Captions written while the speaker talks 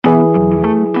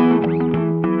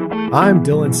I'm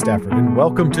Dylan Stafford, and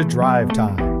welcome to Drive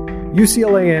Time,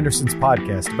 UCLA Anderson's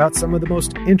podcast about some of the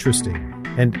most interesting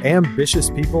and ambitious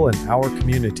people in our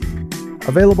community.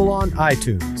 Available on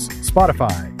iTunes,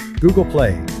 Spotify, Google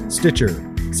Play, Stitcher,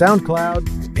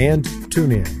 SoundCloud, and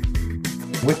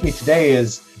TuneIn. With me today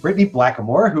is Brittany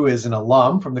Blackamore, who is an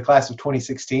alum from the class of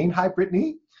 2016. Hi,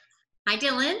 Brittany. Hi,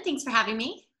 Dylan. Thanks for having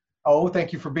me. Oh,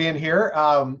 thank you for being here.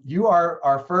 You are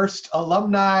our first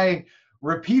alumni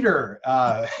repeater.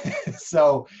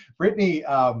 So Brittany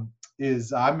I'm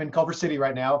in Culver City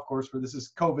right now, of course, where this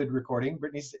is COVID recording.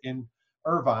 Brittany's in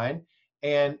Irvine.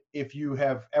 And if you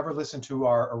have ever listened to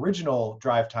our original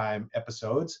Drive Time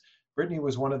episodes, Brittany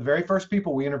was one of the very first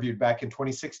people we interviewed back in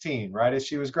 2016, right as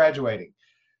she was graduating.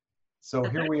 So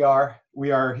here we are. We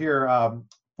are here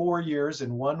 4 years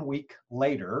and 1 week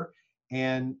later.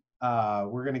 And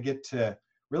we're going to get to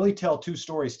really tell two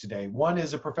stories today. One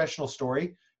is a professional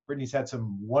story. Brittany's had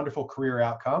some wonderful career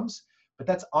outcomes, but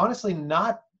that's honestly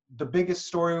not the biggest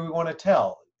story we want to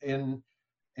tell. In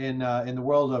the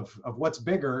world of what's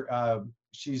bigger,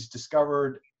 she's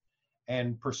discovered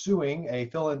and pursuing a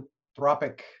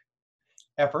philanthropic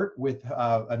effort with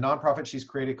a nonprofit she's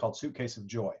created called Suitcase of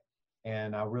Joy.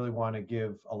 And I really want to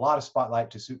give a lot of spotlight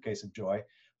to Suitcase of Joy.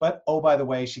 But, oh, by the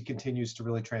way, she continues to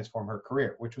really transform her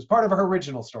career, which was part of her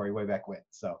original story way back when.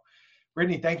 So,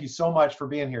 Brittany, thank you so much for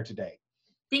being here today.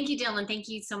 Thank you, Dylan. Thank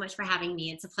you so much for having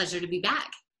me. It's a pleasure to be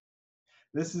back.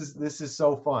 This is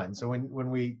so fun. So when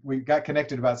we got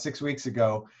connected about 6 weeks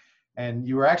ago, and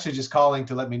you were actually just calling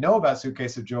to let me know about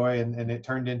Suitcase of Joy, and it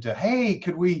turned into, hey,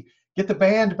 could we get the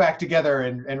band back together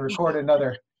and record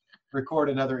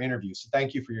another interview? So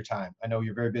thank you for your time. I know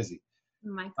you're very busy.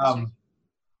 My pleasure.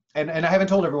 And I haven't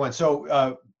told everyone.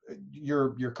 So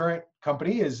your current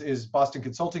company is Boston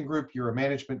Consulting Group. You're a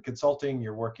management consulting.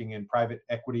 You're working in private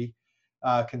equity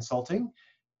consulting.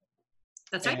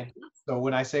 That's right. And so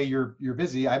when I say you're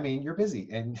busy, I mean you're busy.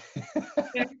 And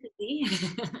Very busy.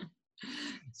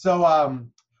 So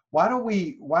why don't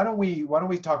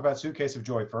we talk about Suitcase of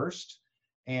Joy first,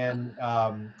 and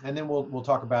then we'll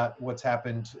talk about what's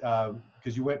happened,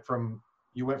 because you went from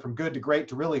good to great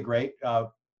to really great.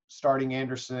 Starting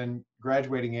Anderson,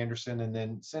 graduating Anderson, and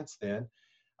then since then.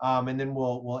 And then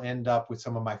we'll end up with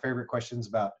some of my favorite questions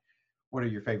about what are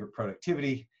your favorite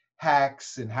productivity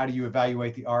hacks and how do you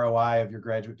evaluate the ROI of your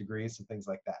graduate degrees and things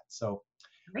like that. So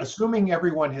assuming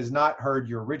everyone has not heard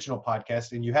your original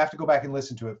podcast, and you have to go back and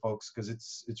listen to it, folks, because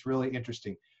it's really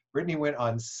interesting. Brittany went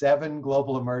on 7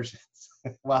 global immersions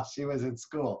while she was in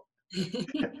school.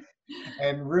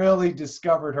 And really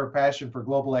discovered her passion for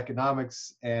global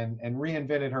economics and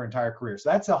reinvented her entire career.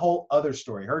 So that's a whole other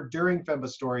story. Her during FEMBA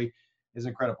story is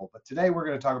incredible. But today we're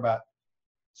going to talk about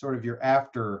sort of your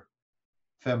after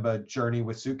FEMBA journey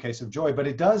with Suitcase of Joy. But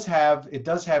it does have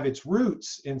its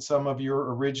roots in some of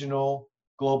your original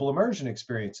global immersion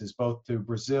experiences, both to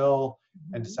Brazil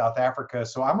and to South Africa.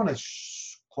 So I'm going to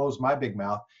close my big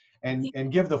mouth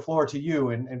and give the floor to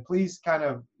you, and please kind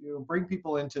of bring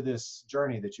people into this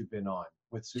journey that you've been on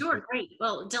with Suitcase. Sure, great.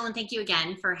 Well, Dylan, thank you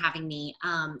again for having me.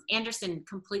 Anderson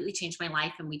completely changed my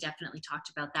life, and we definitely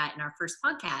talked about that in our first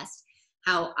podcast,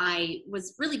 how I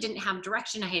didn't have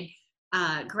direction. I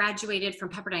had graduated from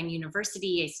Pepperdine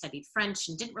University. I studied French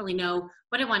and didn't really know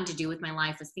what I wanted to do with my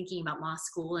life. I was thinking about law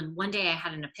school, and one day I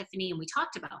had an epiphany, and we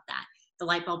talked about that. The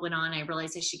light bulb went on. I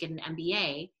realized I should get an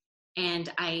MBA.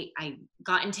 And I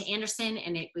got into Anderson,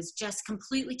 and it was just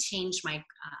completely changed my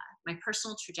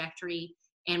personal trajectory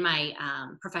and my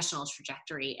professional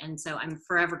trajectory. And so I'm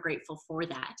forever grateful for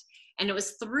that. And it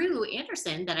was through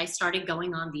Anderson that I started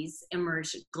going on these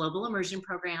global immersion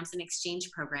programs and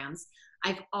exchange programs.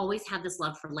 I've always had this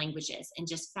love for languages and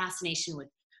just fascination with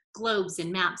globes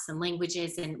and maps and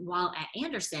languages. And while at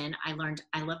Anderson, I learned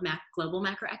I love global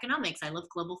macroeconomics. I love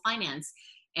global finance.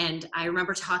 And I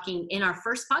remember talking in our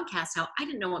first podcast how I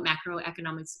didn't know what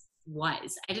macroeconomics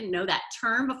was. I didn't know that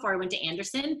term before I went to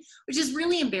Anderson, which is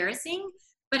really embarrassing.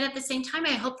 But at the same time,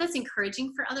 I hope that's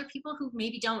encouraging for other people who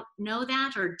maybe don't know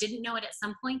that or didn't know it at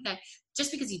some point, that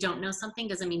just because you don't know something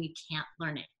doesn't mean you can't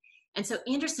learn it. And so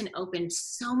Anderson opened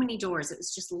so many doors. It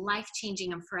was just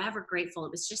life-changing. I'm forever grateful.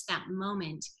 It was just that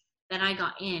moment that I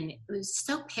got in. It was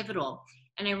so pivotal.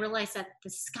 And I realized that the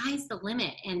sky's the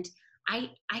limit. And I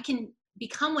can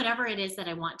become whatever it is that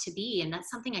I want to be. And that's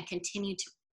something I continue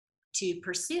to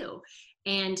pursue.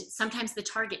 And sometimes the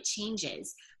target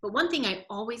changes. But one thing I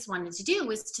always wanted to do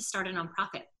was to start a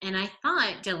nonprofit. And I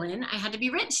thought, Dylan, I had to be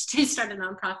rich to start a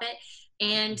nonprofit.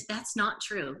 And that's not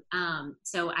true.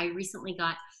 So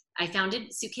I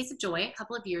founded Suitcase of Joy a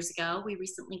couple of years ago. We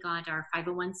recently got our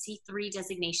 501c3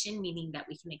 designation, meaning that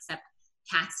we can accept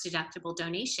tax-deductible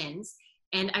donations.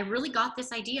 And I really got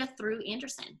this idea through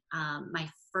Anderson. My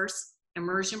first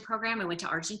immersion program, I went to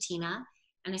Argentina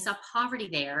and I saw poverty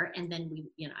there. And then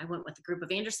I went with a group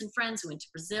of Anderson friends who went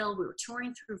to Brazil. We were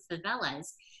touring through favelas,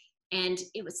 and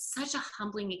it was such a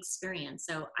humbling experience.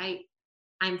 So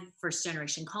I'm first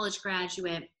generation college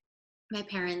graduate. My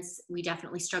parents, we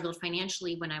definitely struggled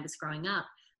financially when I was growing up,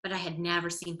 but I had never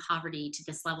seen poverty to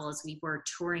this level as we were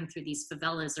touring through these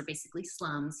favelas, or basically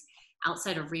slums,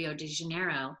 outside of Rio de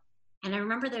Janeiro. And I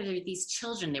remember there were these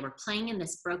children, they were playing in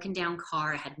this broken down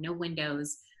car, it had no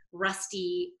windows,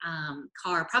 rusty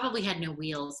car, probably had no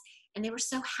wheels. And they were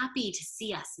so happy to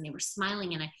see us, and they were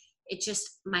smiling. And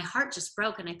my heart just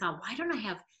broke. And I thought, why don't I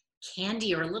have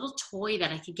candy or a little toy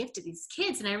that I could give to these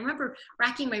kids? And I remember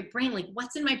racking my brain, like,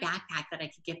 what's in my backpack that I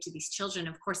could give to these children?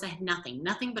 Of course, I had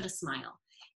nothing but a smile.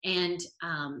 And,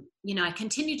 I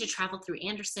continued to travel through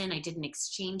Anderson. I did an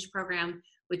exchange program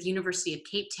with University of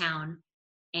Cape Town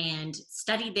and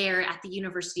studied there at the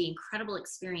university. Incredible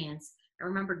experience. I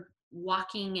remember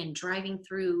walking and driving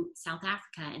through South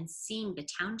Africa and seeing the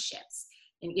townships.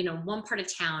 And, one part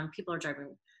of town, people are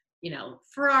driving,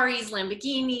 Ferraris,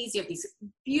 Lamborghinis. You have these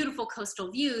beautiful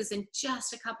coastal views, and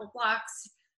just a couple blocks,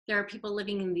 there are people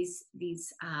living in these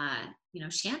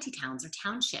shanty towns or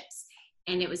townships.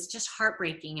 And it was just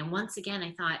heartbreaking. And once again,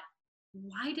 I thought,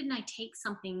 why didn't I take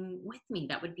something with me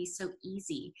that would be so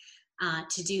easy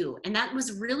to do? And that was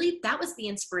the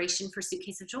inspiration for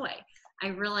Suitcase of Joy. I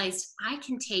realized I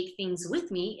can take things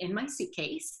with me in my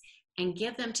suitcase and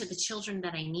give them to the children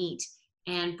that I meet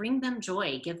and bring them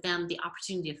joy, give them the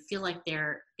opportunity to feel like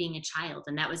they're being a child.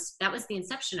 And that was the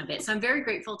inception of it. So I'm very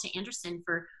grateful to Anderson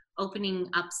for opening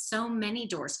up so many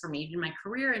doors for me in my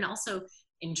career, and also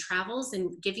in travels,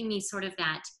 and giving me sort of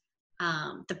that,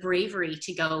 the bravery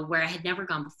to go where I had never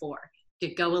gone before,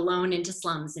 to go alone into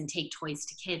slums and take toys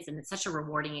to kids. And it's such a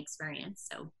rewarding experience.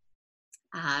 So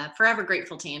forever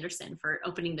grateful to Anderson for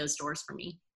opening those doors for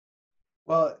me.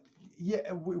 Well,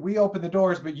 yeah, we opened the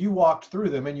doors, but you walked through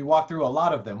them, and you walked through a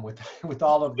lot of them with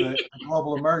all of the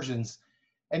global immersions.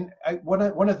 And one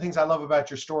of the things I love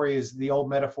about your story is the old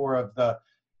metaphor of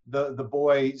the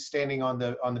boy standing on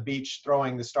the beach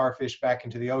throwing the starfish back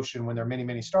into the ocean when there are many,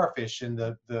 many starfish, and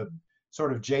the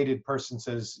sort of jaded person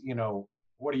says,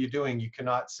 what are you doing? You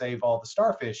cannot save all the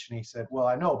starfish. And he said, well,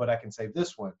 I know, but I can save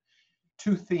this one.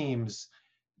 Two themes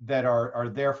that are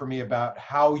there for me about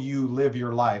how you live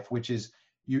your life, which is,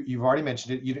 you've already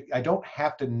mentioned it. I don't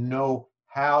have to know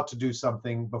how to do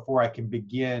something before I can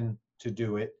begin to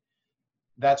do it.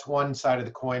 That's one side of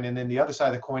the coin. And then the other side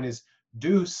of the coin is,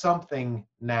 do something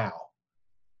now.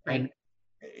 Right.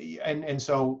 And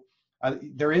so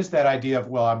there is that idea of,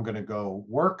 well, I'm going to go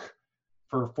work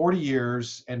for 40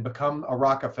 years and become a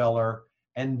Rockefeller,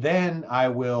 and then I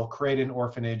will create an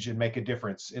orphanage and make a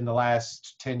difference in the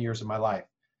last 10 years of my life.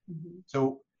 Mm-hmm.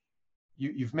 So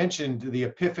you've mentioned the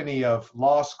epiphany of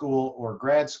law school or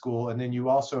grad school, and then you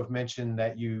also have mentioned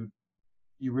that you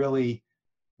really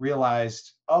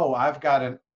realized, oh, I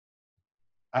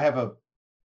have a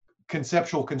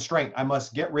conceptual constraint. I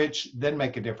must get rich, then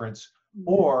make a difference,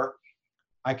 or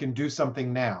I can do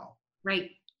something now. Right.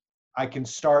 I can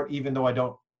start even though I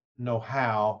don't know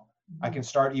how. I can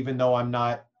start even though I'm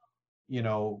not,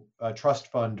 a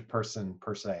trust fund person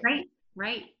per se.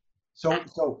 Right.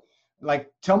 So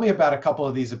like, tell me about a couple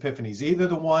of these epiphanies, either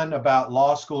the one about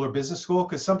law school or business school,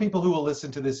 because some people who will listen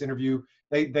to this interview,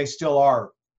 they still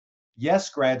are, yes,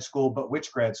 grad school, but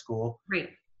which grad school? Right.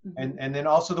 Mm-hmm. And then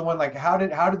also the one, like,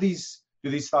 do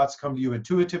these thoughts come to you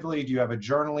intuitively? Do you have a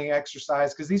journaling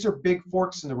exercise? Because these are big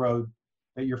forks in the road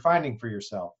that you're finding for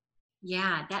yourself.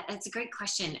 Yeah, that's a great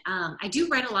question. I do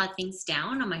write a lot of things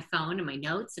down on my phone and my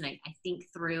notes, and I think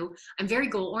through. I'm very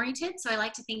goal oriented, so I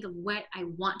like to think of what I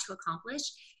want to accomplish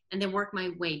and then work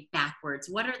my way backwards.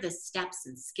 What are the steps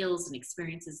and skills and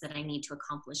experiences that I need to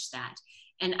accomplish that?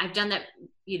 And I've done that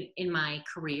in my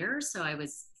career. So I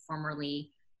was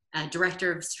formerly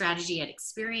director of strategy at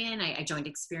Experian. I joined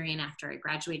Experian after I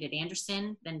graduated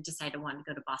Anderson, then decided I wanted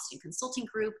to go to Boston Consulting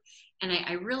Group. And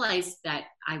I realized that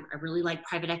I really like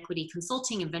private equity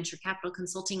consulting and venture capital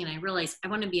consulting. And I realized I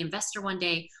want to be an investor one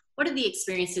day. What are the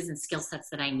experiences and skill sets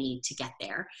that I need to get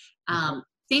there?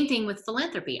 Same thing with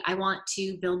philanthropy. I want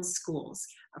to build schools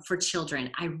for children.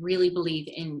 I really believe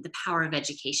in the power of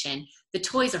education. The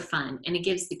toys are fun, and it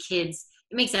gives the kids,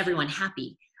 it makes everyone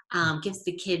happy. Gives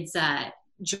the kids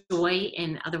joy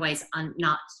in otherwise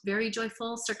not very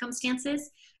joyful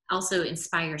circumstances, also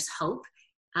inspires hope,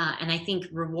 and I think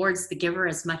rewards the giver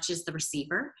as much as the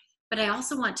receiver. but I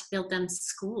also want to build them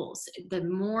schools. The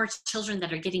more children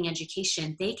that are getting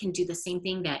education, they can do the same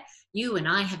thing that you and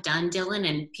I have done, Dylan,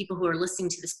 and people who are listening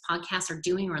to this podcast are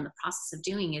doing or in the process of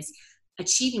doing, is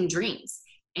achieving dreams.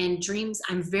 And dreams,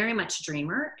 I'm very much a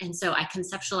dreamer. And so I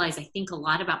conceptualize, I think a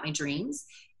lot about my dreams,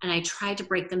 and I try to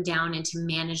break them down into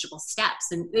manageable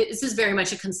steps. And this is very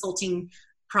much a consulting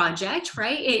project,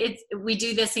 right? We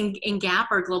do this in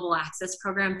GAP, our Global Access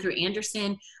Program, through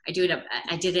Anderson. I did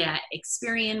it at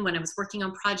Experian when I was working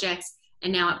on projects,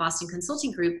 and now at Boston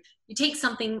Consulting Group. You take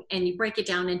something and you break it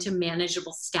down into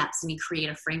manageable steps and you create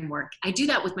a framework. I do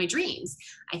that with my dreams.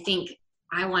 I think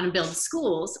I want to build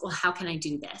schools. Well, how can I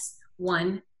do this?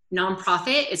 One,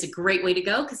 nonprofit is a great way to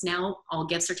go because now all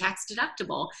gifts are tax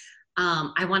deductible.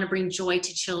 I want to bring joy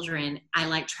to children. I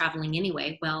like traveling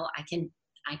anyway. Well, I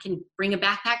can bring a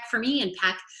backpack for me and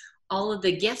pack all of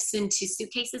the gifts into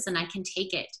suitcases, and I can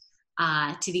take it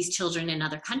to these children in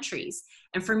other countries.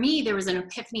 And for me, there was an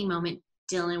epiphany moment,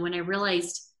 Dylan, when I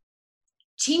realized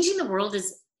changing the world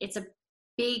it's a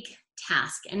big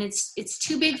task, and it's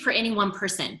too big for any one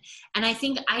person. And I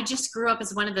think I just grew up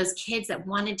as one of those kids that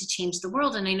wanted to change the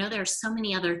world. And I know there are so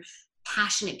many other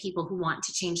passionate people who want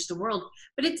to change the world,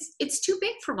 but it's too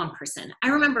big for one person. I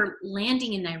remember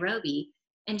landing in Nairobi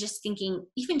and just thinking,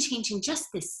 even changing just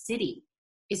this city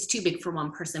is too big for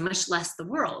one person, much less the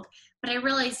world. But I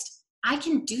realized I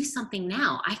can do something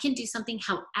now. I can do something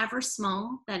however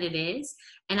small that it is,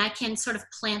 and I can sort of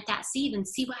plant that seed and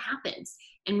see what happens.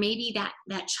 And maybe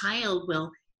that child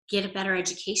will get a better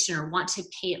education or want to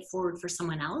pay it forward for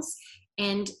someone else.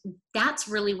 And that's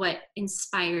really what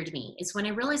inspired me, is when I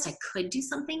realized I could do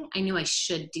something, I knew I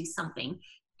should do something.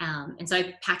 And so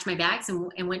I packed my bags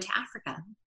and went to Africa.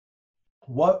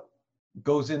 What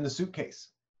goes in the suitcase?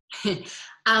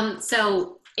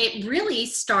 So it really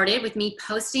started with me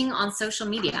posting on social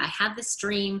media. I had this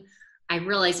dream. I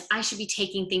realized I should be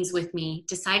taking things with me,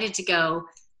 decided to go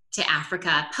to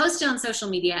Africa, posted on social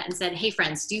media and said, hey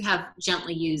friends, do you have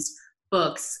gently used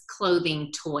books,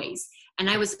 clothing, toys? And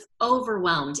I was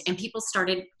overwhelmed, and people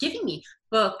started giving me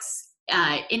books,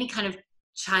 any kind of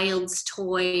child's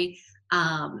toy,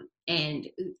 and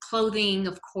clothing,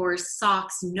 of course,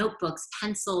 socks, notebooks,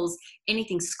 pencils,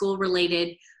 anything school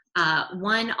related.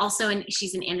 One also, and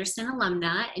she's an Anderson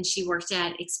alumna, and she worked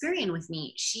at Experian with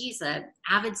me. She's an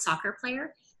avid soccer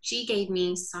player. She gave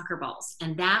me soccer balls,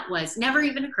 and that was never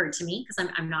even occurred to me because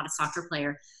I'm not a soccer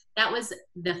player. That was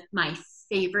my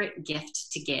favorite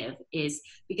gift to give, is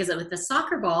because with a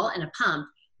soccer ball and a pump,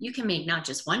 you can make not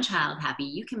just one child happy,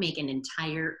 you can make an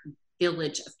entire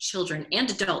village of children and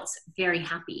adults very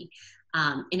happy.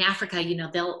 In Africa,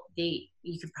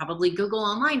 you could probably Google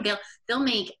online. They'll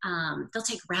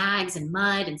take rags and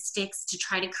mud and sticks to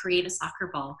try to create a soccer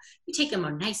ball. You take them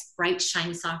a nice bright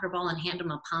shiny soccer ball and hand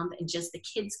them a pump, and just the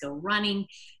kids go running.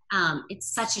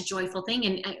 It's such a joyful thing.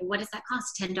 And what does that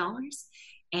cost? $10.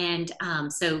 And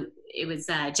so it was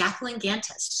Jacqueline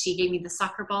Gantus. She gave me the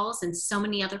soccer balls, and so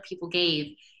many other people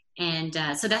gave. And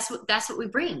so that's what we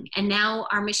bring. And now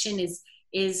our mission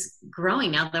is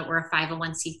growing. Now that we're a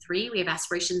 501c3, we have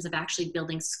aspirations of actually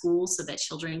building schools so that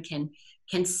children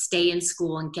can stay in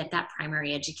school and get that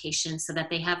primary education, so that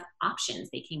they have options.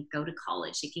 They can go to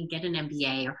college, they can get an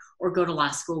MBA or go to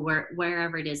law school,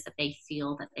 wherever it is that they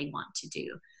feel that they want to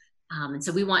do. And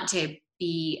so we want to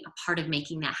be a part of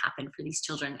making that happen for these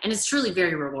children. And it's truly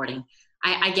very rewarding.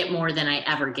 I get more than I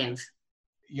ever give.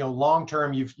 Long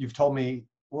term, you've told me,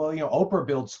 well, Oprah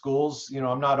builds schools.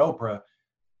 I'm not Oprah,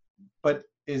 but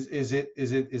is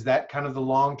that kind of the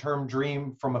long-term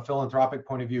dream from a philanthropic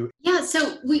point of view? Yeah.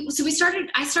 So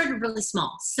I started really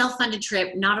small, self-funded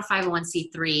trip, not a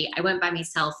 501c3. I went by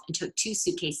myself and took 2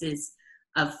 suitcases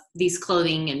of these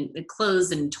clothing and the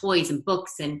clothes and toys and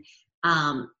books and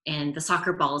the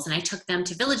soccer balls. And I took them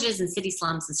to villages and city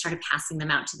slums and started passing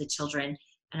them out to the children.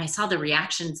 And I saw the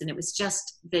reactions, and it was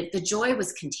just the joy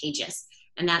was contagious.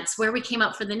 And that's where we came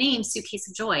up for the name Suitcase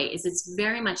of Joy. It's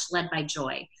very much led by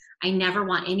joy. I never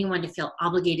want anyone to feel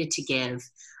obligated to give,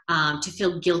 to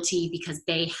feel guilty because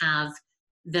they have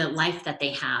the life that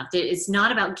they have. It's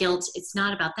not about guilt. It's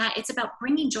not about that. It's about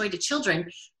bringing joy to children.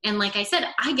 And like I said,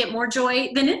 I get more joy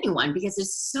than anyone because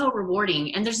it's so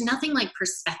rewarding. And there's nothing like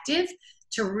perspective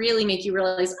to really make you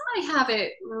realize, I have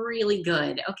it really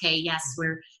good. Okay, yes,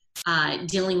 we're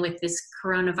dealing with this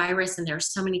coronavirus, and there are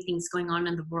so many things going on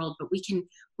in the world, but we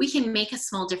can make a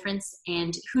small difference,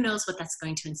 and who knows what that's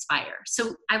going to inspire.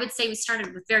 So I would say we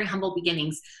started with very humble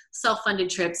beginnings, self-funded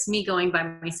trips, me going by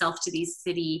myself to these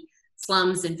city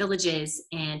slums and villages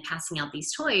and passing out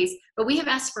these toys, but we have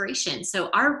aspirations. So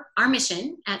our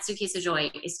mission at Suitcase of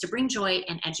Joy is to bring joy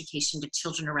and education to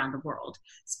children around the world.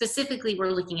 Specifically,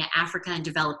 we're looking at Africa and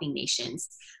developing nations,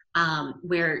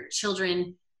 where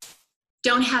children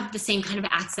don't have the same kind of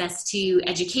access to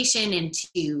education and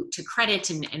to credit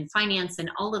and finance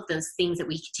and all of those things that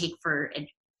we take for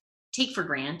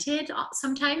granted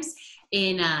sometimes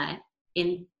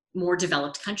in more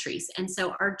developed countries. And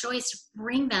so our joy is to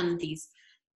bring them these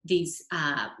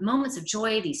moments of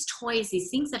joy, these toys, these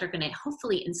things that are going to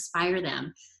hopefully inspire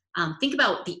them. Think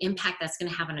about the impact that's going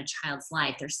to have on a child's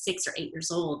life. They're 6 or 8 years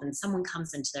old and someone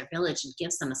comes into their village and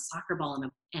gives them a soccer ball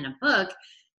and a book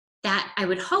that I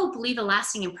would hope leave a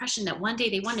lasting impression that one day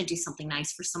they want to do something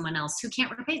nice for someone else who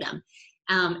can't repay them.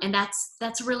 And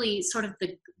that's really sort of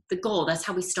the goal. That's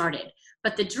how we started.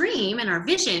 But the dream and our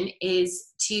vision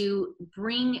is to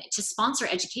sponsor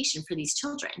education for these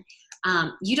children.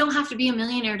 You don't have to be a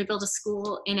millionaire to build a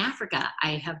school in Africa.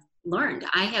 I have learned.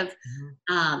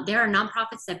 There are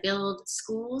nonprofits that build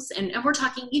schools, and we're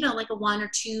talking, like a 1 or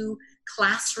 2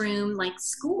 classroom like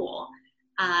school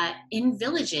in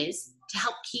villages to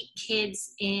help keep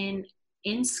kids in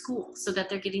school so that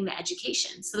they're getting the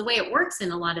education. So the way it works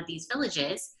in a lot of these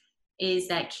villages is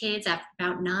that kids at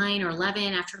about 9 or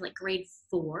 11, after like grade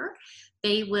 4,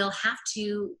 they will have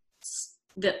to,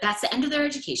 that's the end of their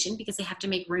education because they have to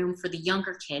make room for the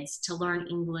younger kids to learn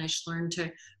English, learn to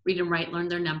read and write, learn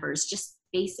their numbers, just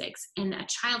basics. And a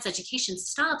child's education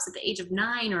stops at the age of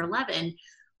 9 or 11.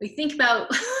 We think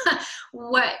about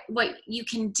what you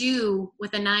can do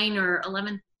with a 9 or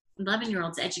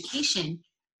 11-year-old's education.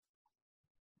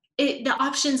 The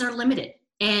options are limited.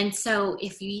 And so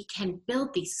if we can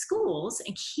build these schools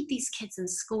and keep these kids in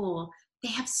school, they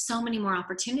have so many more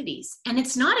opportunities. And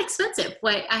it's not expensive.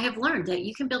 What I have learned that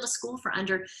you can build a school for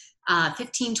under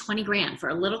 15, 20 grand for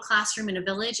a little classroom in a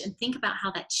village, and think about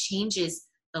how that changes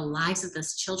the lives of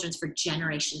those children for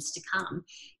generations to come.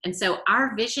 And so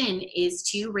our vision is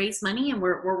to raise money, and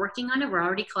we're working on it. We're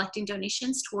already collecting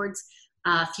donations towards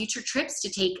future trips to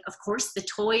take, of course, the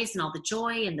toys and all the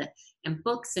joy and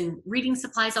books and reading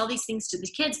supplies, all these things to the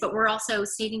kids, but we're also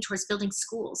saving towards building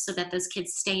schools so that those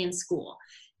kids stay in school.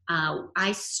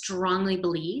 I strongly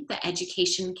believe that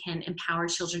education can empower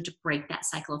children to break that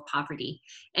cycle of poverty,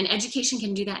 and education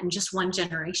can do that in just one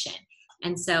generation.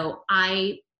 And so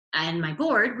I and my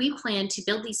board, we plan to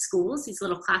build these schools, these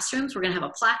little classrooms. We're going to have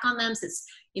a plaque on them that's,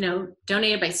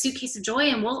 donated by Suitcase of Joy,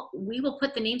 and we will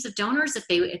put the names of donors if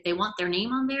they want their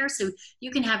name on there. So you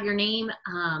can have your name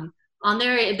on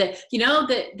there.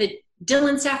 The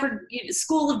Dillon Stafford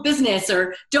School of Business,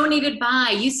 or donated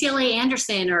by UCLA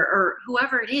Anderson, or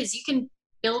whoever it is. You can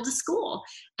build a school,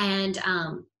 and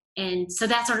so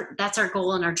that's our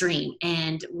goal and our dream,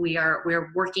 and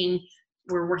we're working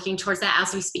towards that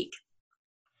as we speak.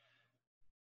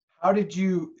 How did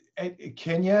you?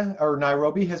 Kenya or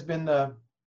Nairobi has been the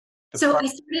so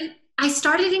I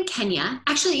started in Kenya.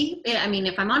 Actually, I mean,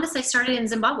 if I'm honest, I started in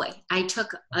Zimbabwe. I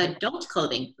took adult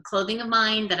clothing of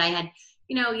mine that I had,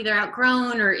 either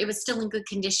outgrown or it was still in good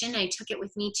condition. I took it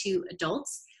with me to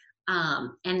adults.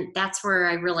 And that's where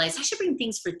I realized I should bring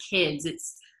things for kids.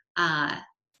 It's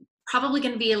probably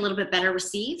going to be a little bit better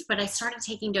received, but I started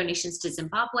taking donations to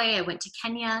Zimbabwe. I went to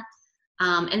Kenya,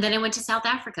 and then I went to South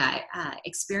Africa.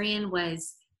 Experian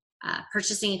was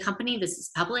purchasing a company, this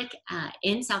is public,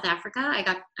 in South Africa.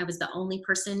 I was the only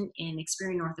person in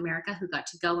Experian North America who got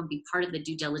to go and be part of the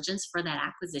due diligence for that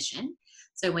acquisition.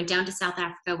 So I went down to South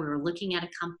Africa. We were looking at a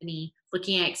company,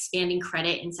 looking at expanding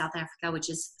credit in South Africa, which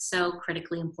is so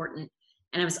critically important.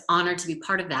 And I was honored to be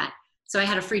part of that. So I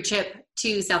had a free trip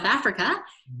to South Africa.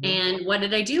 Mm-hmm. And what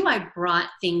did I do? I brought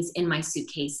things in my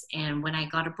suitcase. And when I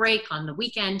got a break on the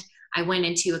weekend, I went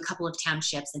into a couple of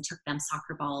townships and took them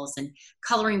soccer balls and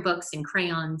coloring books and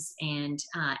crayons and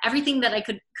everything that I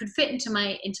could fit into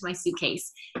my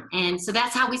suitcase. And so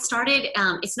that's how we started.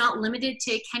 It's not limited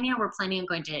to Kenya. We're planning on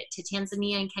going to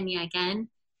Tanzania and Kenya again.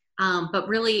 But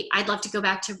really, I'd love to go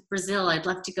back to Brazil. I'd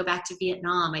love to go back to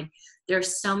Vietnam.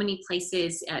 There's so many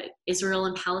places, Israel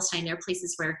and Palestine. There are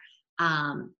places where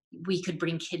we could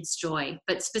bring kids joy,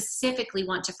 but specifically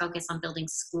want to focus on building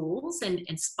schools and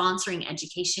sponsoring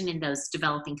education in those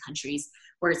developing countries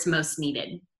where it's most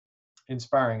needed.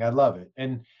 Inspiring. I love it.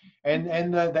 And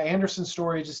the Anderson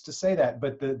story, just to say that,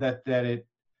 but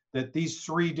that these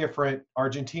 3 different,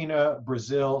 Argentina,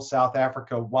 Brazil, South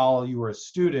Africa, while you were a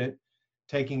student,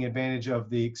 taking advantage of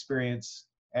the experience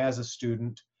as a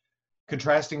student,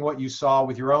 contrasting what you saw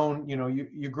with your own,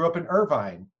 you grew up in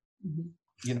Irvine,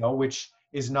 mm-hmm. Which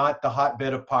is not the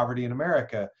hotbed of poverty in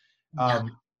America.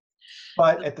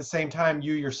 But at the same time,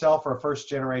 you yourself are a first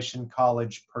generation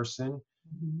college person.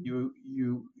 Mhm.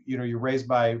 You're raised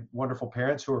by wonderful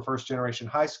parents who are first generation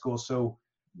high school. So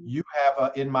you have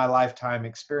a in my lifetime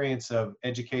experience of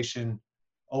education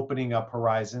opening up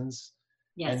horizons.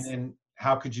 And Yes. then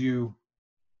how could you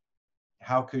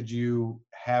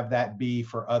have that be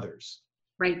for others?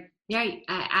 Right.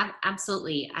 Yeah.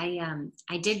 Absolutely.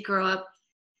 I did grow up.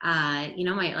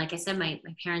 Like I said, my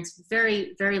parents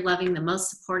very very loving, the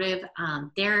most supportive.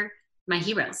 They're my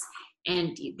heroes,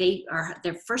 and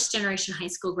they're first generation high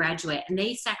school graduate, and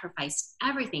they sacrificed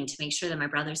everything to make sure that my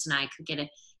brothers and I could get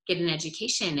an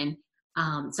education.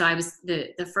 And so I was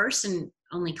the first and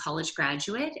only college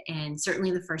graduate, and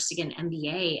certainly the first to get an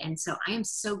MBA. And so I am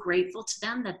so grateful to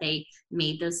them that they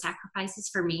made those sacrifices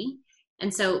for me.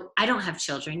 And so I don't have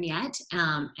children yet.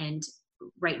 And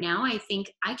right now I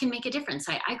think I can make a difference.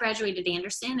 I graduated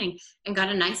Anderson and got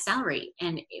a nice salary.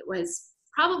 And it was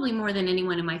probably more than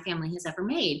anyone in my family has ever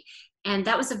made. And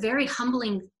that was a very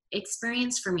humbling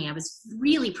experience for me. I was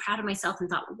really proud of myself and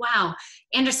thought, wow,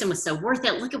 Anderson was so worth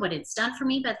it. Look at what it's done for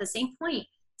me. But at the same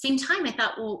time, I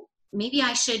thought, well, maybe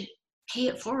I should pay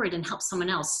it forward and help someone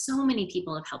else. So many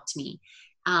people have helped me.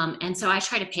 And so I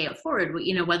try to pay it forward,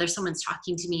 whether someone's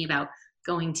talking to me about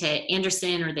going to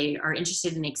Anderson, or they are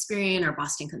interested in Experian or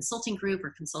Boston Consulting Group or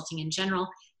consulting in general,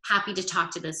 happy to talk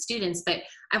to those students. But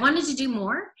I wanted to do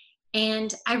more.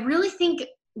 And I really think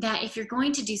that if you're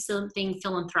going to do something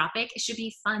philanthropic, it should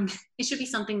be fun. It should be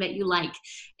something that you like.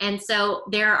 And so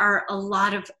there are a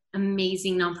lot of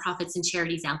amazing nonprofits and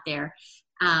charities out there.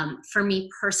 For me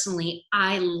personally,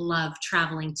 I love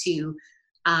traveling to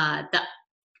the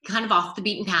kind of off the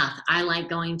beaten path. I like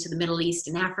going to the Middle East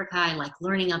and Africa. I like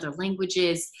learning other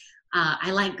languages. I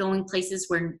like going places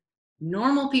where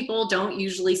normal people don't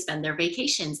usually spend their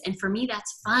vacations. And for me,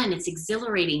 that's fun. It's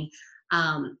exhilarating.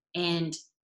 And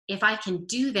if I can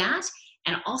do that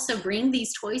and also bring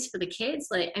these toys for the kids,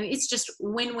 it's just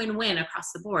win-win-win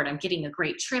across the board. I'm getting a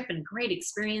great trip and a great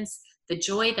experience. The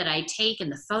joy that I take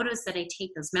and the photos that I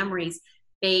take, those memories,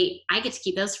 I get to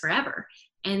keep those forever.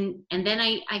 And then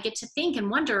I get to think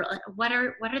and wonder, what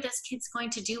are those kids going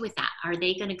to do with that? Are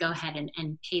they going to go ahead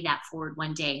and pay that forward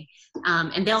one day?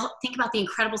 And they'll think about the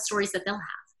incredible stories that they'll have,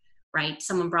 right?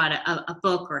 Someone brought a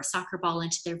book or a soccer ball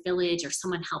into their village, or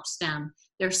someone helps them.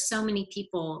 There's so many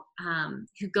people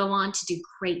who go on to do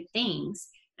great things,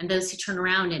 and those who turn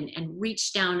around and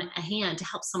reach down a hand to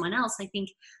help someone else. I think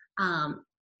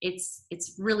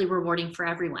it's really rewarding for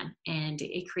everyone, and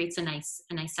it creates a nice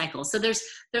cycle. So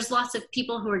there's lots of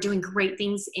people who are doing great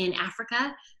things in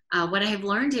Africa. What I have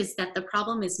learned is that the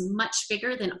problem is much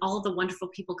bigger than all the wonderful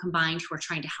people combined who are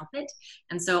trying to help it.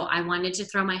 And so I wanted to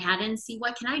throw my hat in and see,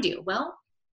 what can I do? Well,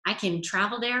 I can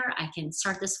travel there. I can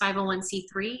start this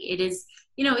 501c3. It is,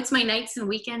 it's my nights and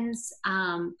weekends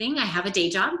thing. I have a day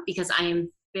job because I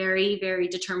am very, very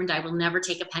determined I will never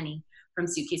take a penny from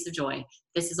Suitcase of Joy.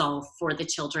 This is all for the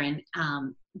children.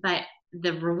 But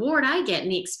the reward I get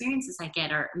and the experiences I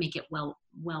get make it well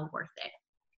worth it.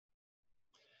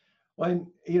 Well,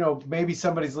 maybe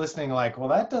somebody's listening like, well,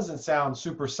 that doesn't sound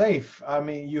super safe. I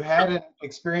mean, you had an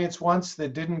experience once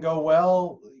that didn't go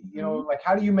well, like,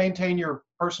 how do you maintain your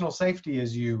personal safety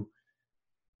as you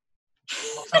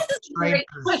Great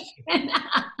question.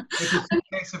 with a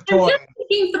suitcase of toys? I'm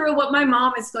thinking through what my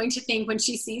mom is going to think when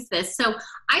she sees this. So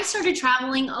I started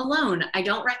traveling alone. I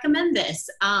don't recommend this,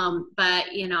 but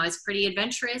it's pretty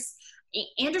adventurous.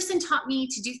 Anderson taught me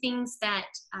to do things that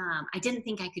I didn't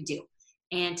think I could do,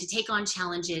 and to take on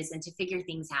challenges and to figure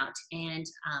things out. And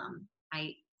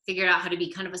I figured out how to be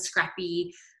kind of a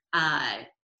scrappy,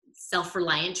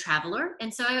 self-reliant traveler.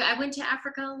 And so I went to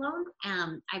Africa alone.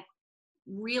 I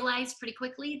realized pretty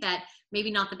quickly that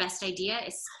maybe not the best idea,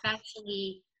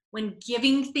 especially when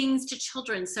giving things to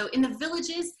children. So in the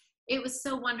villages, it was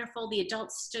so wonderful. The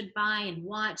adults stood by and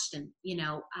watched, and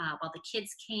while the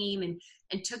kids came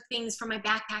and took things from my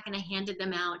backpack, and I handed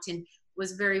them out, and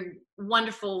was very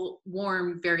wonderful,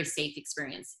 warm, very safe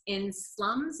experience. In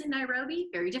slums in Nairobi,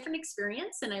 very different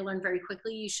experience. And I learned very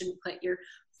quickly you shouldn't put your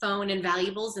phone and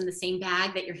valuables in the same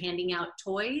bag that you're handing out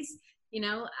toys,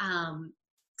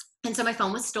 and so my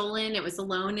phone was stolen. It was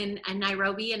alone in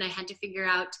Nairobi, and I had to figure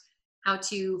out how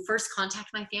to first contact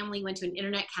my family, went to an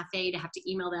internet cafe to have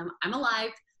to email them, I'm alive,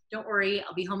 don't worry,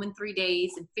 I'll be home in 3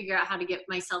 days, and figure out how to get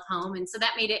myself home. And so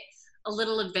that made it a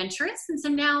little adventurous. And so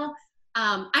now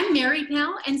I'm married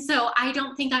now, and so I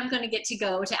don't think I'm going to get to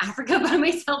go to Africa by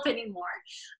myself anymore.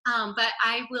 But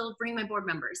I will bring my board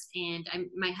members, and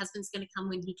my husband's going to come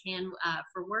when he can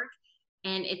for work.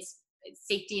 And it's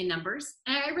safety in numbers.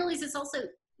 And I realize it's also,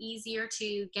 easier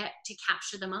to get to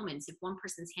capture the moments. If one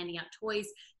person's handing out toys,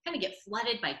 kind of get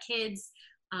flooded by kids.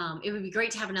 It would be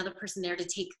great to have another person there to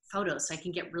take photos so I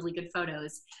can get really good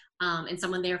photos, and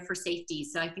someone there for safety.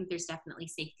 So I think there's definitely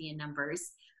safety in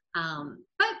numbers.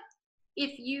 But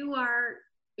if you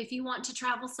want to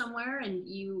travel somewhere and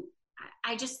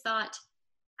I just thought,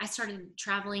 I started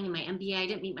traveling in my MBA. I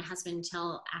didn't meet my husband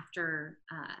until after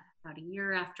about a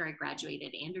year after I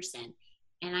graduated Anderson.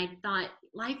 And I thought,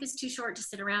 life is too short to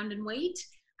sit around and wait.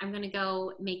 I'm going to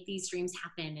go make these dreams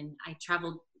happen. And I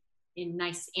traveled in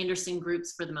nice Anderson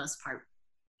groups for the most part.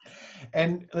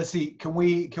 And let's see, can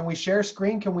we share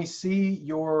screen? Can we see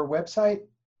your website?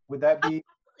 Would that be?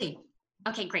 Absolutely.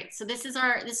 Okay, great. So this is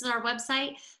our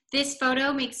website. This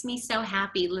photo makes me so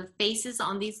happy. The faces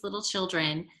on these little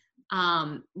children.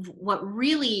 What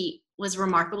really was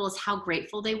remarkable is how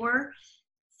grateful they were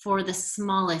for the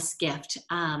smallest gift.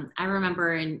 I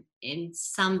remember in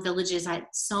some villages,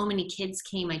 so many kids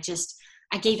came.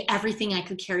 I gave everything I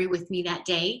could carry with me that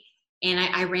day, and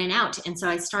I ran out. And so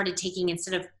I started taking,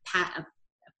 instead of a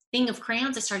thing of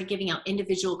crayons, I started giving out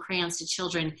individual crayons to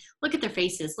children. Look at their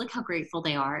faces. Look how grateful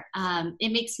they are.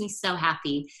 It makes me so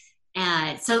happy.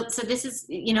 So this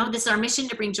is our mission,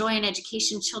 to bring joy and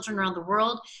education to children around the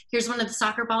world. Here's one of the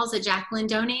soccer balls that Jacqueline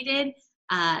donated.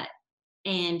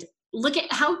 And look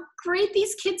at how great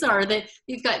these kids are. That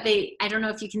I don't know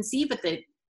if you can see, but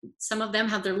some of them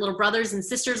have their little brothers and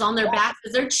sisters on their backs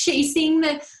as they're chasing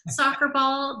the soccer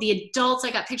ball. The adults, I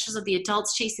got pictures of the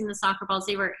adults chasing the soccer balls.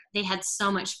 They had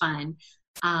so much fun.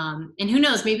 And who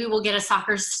knows, maybe we'll get a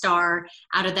soccer star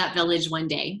out of that village one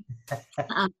day.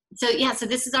 So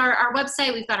this is our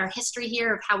website. We've got our history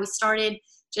here of how we started,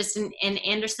 just an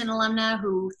Anderson alumna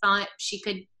who thought she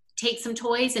could take some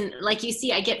toys. And like you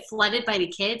see, I get flooded by the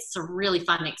kids. It's a really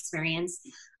fun experience.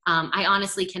 I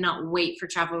honestly cannot wait for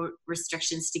travel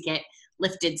restrictions to get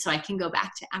lifted so I can go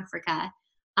back to Africa.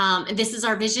 And this is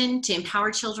our vision, to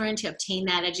empower children to obtain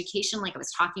that education, like I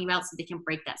was talking about, so they can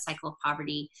break that cycle of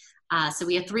poverty. So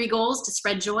we have 3 goals: to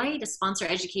spread joy, to sponsor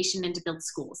education, and to build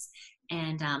schools.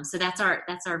 And so that's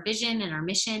our vision and our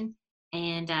mission.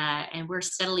 And we're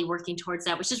steadily working towards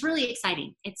that, which is really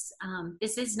exciting. It's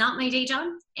this is not my day job,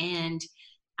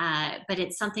 but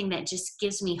it's something that just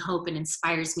gives me hope and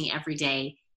inspires me every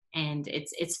day, and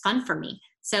it's fun for me.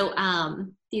 So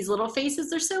these little faces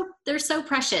they're so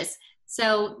precious.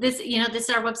 So this is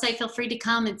our website. Feel free to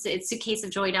come. It's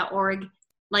suitcaseofjoy.org.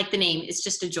 Like the name, it's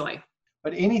just a joy.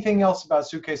 But anything else about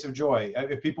Suitcase of Joy?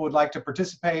 If people would like to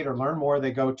participate or learn more,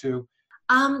 they go to.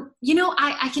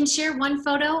 I can share one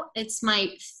photo. It's my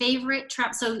favorite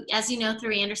travel. So as you know,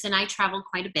 through Anderson, I traveled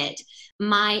quite a bit.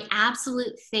 My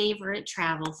absolute favorite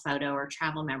travel photo or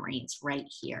travel memory is right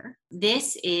here.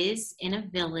 This is in a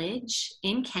village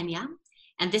in Kenya.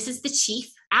 And this is the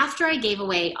chief. After I gave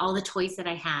away all the toys that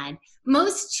I had,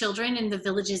 most children in the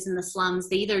villages in the slums,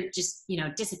 they either just,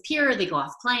 disappear or they go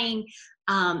off playing.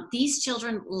 These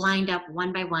children lined up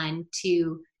one by one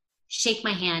to shake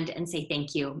my hand and say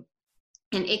thank you.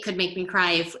 And it could make me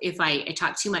cry if I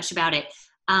talk too much about it.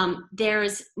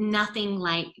 There's nothing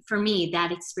like, for me,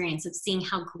 that experience of seeing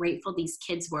how grateful these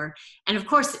kids were. And of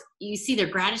course, you see their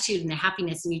gratitude and their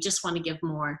happiness, and you just want to give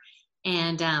more.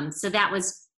 And so that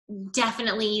was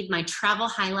definitely my travel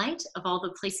highlight of all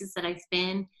the places that I've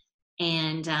been.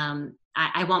 And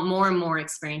I want more and more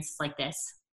experiences like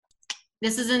this.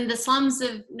 This is in the slums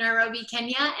of Nairobi,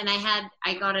 Kenya, and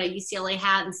I got a UCLA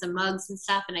hat and some mugs and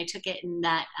stuff, and I took it, and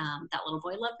that little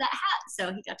boy loved that hat,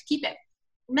 so he got to keep it.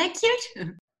 Isn't that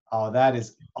cute? Oh, that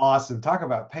is awesome. Talk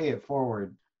about pay it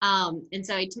forward. And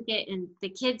so I took it, and the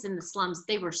kids in the slums,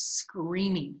 they were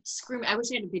screaming. I wish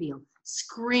I had a video.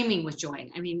 Screaming with joy.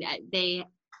 I mean,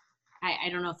 I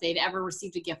don't know if they'd ever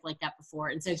received a gift like that before,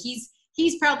 and so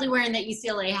he's probably wearing that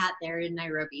UCLA hat there in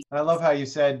Nairobi. I love how you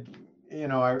said,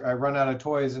 I run out of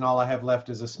toys and all I have left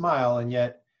is a smile. And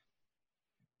yet,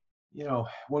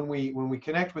 when we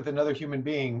connect with another human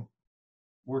being,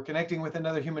 we're connecting with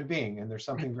another human being. And there's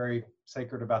something very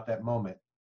sacred about that moment.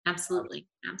 Absolutely.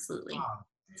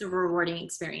 It's a rewarding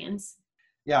experience.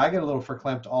 Yeah, I get a little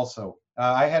verklempt also.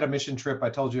 I had a mission trip. I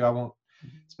told you I won't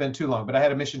spend too long, but I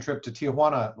had a mission trip to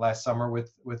Tijuana last summer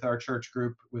with our church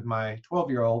group, with my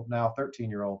 12-year-old, now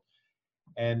 13-year-old.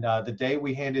 And the day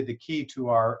we handed the key to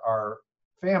our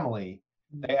family,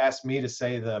 they asked me to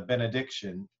say the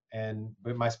benediction.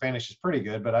 But my Spanish is pretty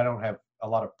good, but I don't have a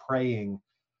lot of praying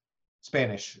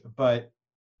Spanish. But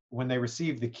when they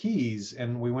received the keys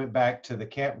and we went back to the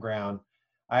campground,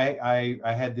 I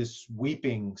had this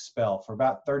weeping spell for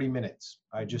about 30 minutes.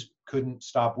 I just couldn't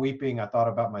stop weeping. I thought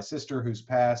about my sister who's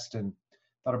passed, and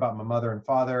thought about my mother and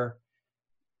father.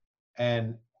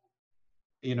 And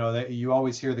you know, that you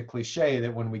always hear the cliche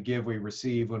that when we give, we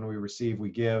receive, when we receive, we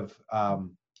give.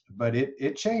 But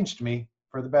it changed me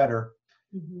for the better.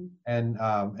 Mm-hmm.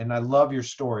 And I love your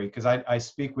story, because I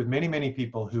speak with many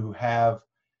people who have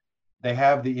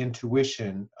the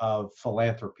intuition of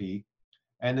philanthropy,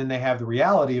 and then they have the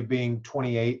reality of being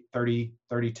 28, 30,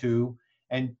 32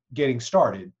 and getting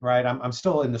started, right? I'm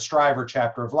still in the striver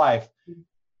chapter of life,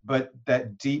 but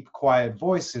that deep, quiet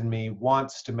voice in me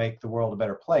wants to make the world a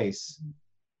better place.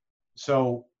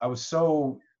 So I was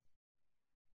so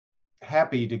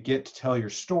happy to get to tell your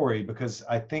story, because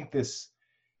I think this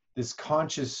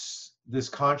conscious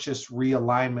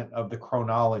realignment of the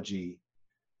chronology,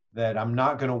 that I'm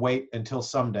not going to wait until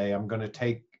someday. I'm going to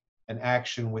take an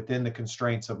action within the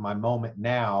constraints of my moment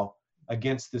now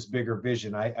against this bigger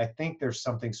vision. I think there's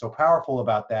something so powerful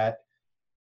about that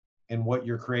in what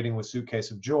you're creating with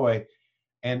Suitcase of Joy.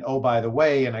 And oh, by the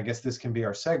way, and I guess this can be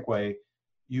our segue,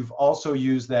 you've also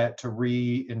used that to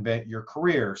reinvent your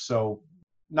career. So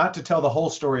not to tell the whole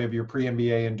story of your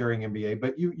pre-MBA and during MBA,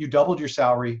 but you doubled your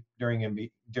salary during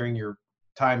your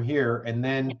time here, and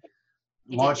then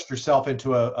launched yourself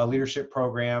into a leadership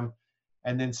program,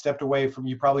 and then stepped away from,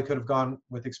 you probably could have gone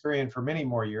with Experian for many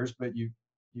more years, but you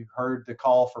heard the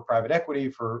call for private equity,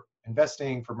 for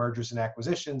investing, for mergers and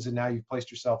acquisitions, and now you've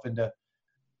placed yourself into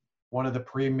one of the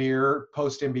premier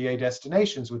post-MBA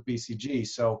destinations with BCG.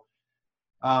 So,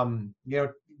 you know,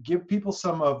 give people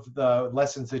some of the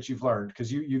lessons that you've learned,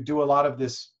 because you do a lot of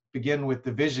this, begin with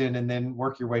the vision and then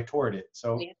work your way toward it.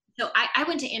 So I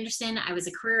went to Anderson. I was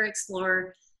a career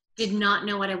explorer, did not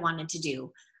know what I wanted to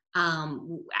do.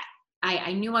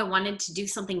 I knew I wanted to do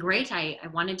something great. I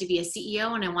wanted to be a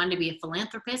CEO, and I wanted to be a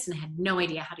philanthropist, and I had no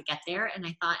idea how to get there. And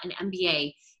I thought an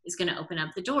MBA is going to open up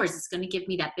the doors. It's going to give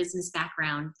me that business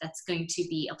background that's going to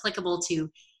be applicable to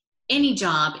any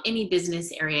job, any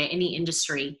business area, any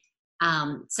industry.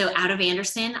 So out of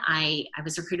Anderson, I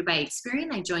was recruited by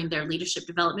Experian. I joined their leadership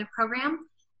development program.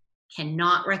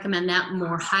 Cannot recommend that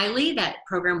more highly. That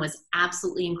program was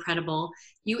absolutely incredible.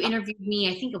 You interviewed me,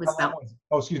 I think it was about...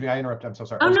 Oh, excuse me, I interrupted. I'm so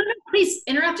sorry. Oh, no, please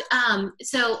interrupt.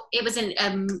 So it was a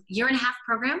year and a half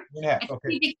program. Year and a half,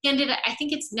 okay. Extended, I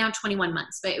think it's now 21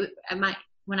 months, but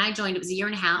when I joined, it was a year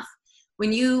and a half.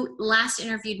 When you last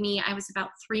interviewed me, I was about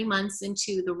 3 months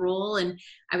into the role, and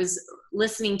I was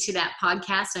listening to that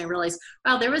podcast, and I realized,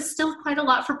 wow, there was still quite a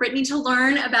lot for Brittany to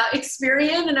learn about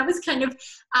Experian, and I was kind of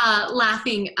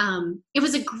laughing. It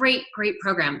was a great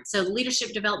program. So the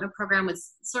leadership development program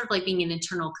was sort of like being an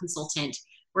internal consultant,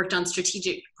 worked on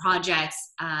strategic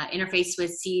projects, interfaced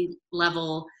with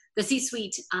the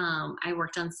C-suite. I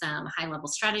worked on some high-level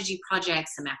strategy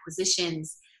projects, some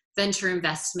acquisitions, venture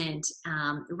investment.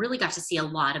 Really got to see a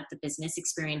lot of the business.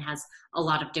 Experian has a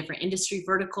lot of different industry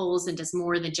verticals and does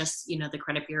more than just, you know, the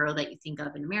credit bureau that you think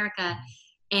of in America.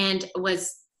 And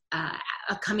was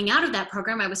coming out of that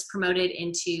program, I was promoted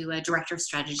into a director of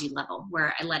strategy level,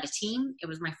 where I led a team. It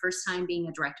was my first time being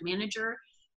a direct manager.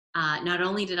 Not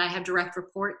only did I have direct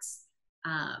reports,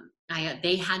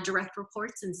 they had direct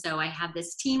reports, and so I had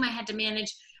this team I had to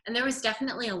manage, and there was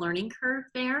definitely a learning curve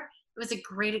there. It was a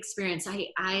great experience.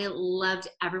 I loved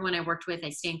everyone I worked with. I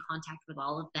stay in contact with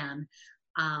all of them.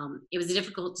 It was a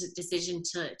difficult decision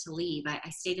to leave. I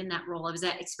stayed in that role. I was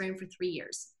at Experian for 3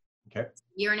 years. Okay. A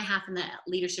year and a half in the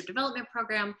leadership development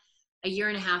program, a year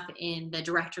and a half in the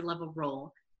director level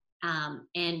role.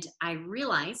 And I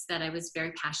realized that I was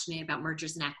very passionate about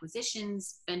mergers and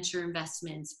acquisitions, venture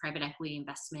investments, private equity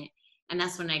investment. And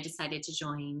that's when I decided to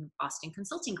join Boston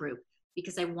Consulting Group,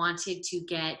 because I wanted to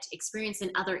get experience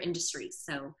in other industries.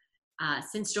 So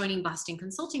since joining Boston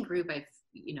Consulting Group,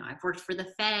 I've worked for the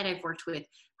Fed, I've worked with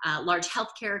large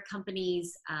healthcare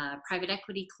companies, private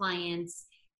equity clients,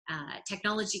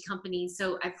 technology companies.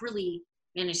 So I've really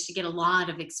managed to get a lot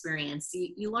of experience.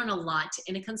 You learn a lot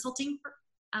in a consulting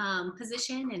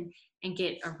position, and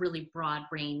get a really broad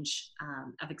range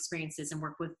of experiences, and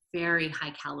work with very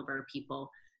high caliber people.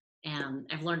 And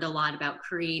I've learned a lot about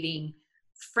creating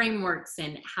frameworks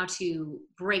and how to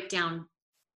break down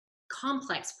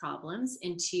complex problems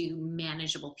into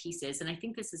manageable pieces. And I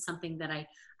think this is something that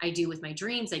I do with my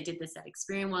dreams. I did this at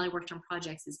Experian while I worked on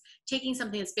projects, is taking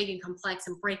something that's big and complex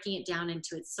and breaking it down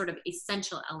into its sort of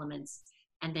essential elements,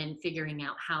 and then figuring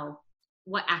out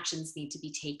what actions need to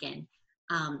be taken.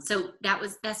 So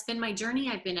that's been my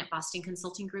journey. I've been at Boston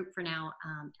Consulting Group for now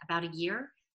about a year,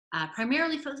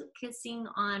 primarily focusing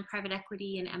on private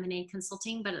equity and M&A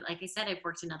consulting. But like I said, I've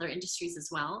worked in other industries as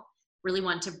well. Really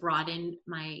want to broaden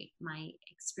my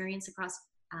experience across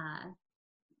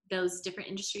those different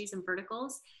industries and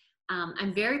verticals.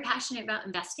 I'm very passionate about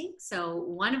investing. So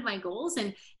one of my goals,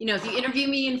 and if you interview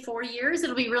me in 4 years,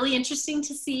 it'll be really interesting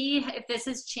to see if this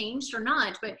has changed or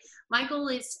not. But my goal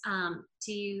is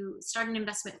to start an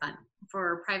investment fund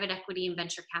for private equity and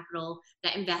venture capital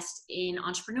that invest in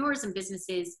entrepreneurs and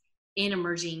businesses in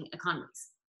emerging economies.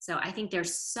 So I think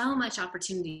there's so much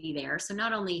opportunity there. So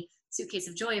not only Suitcase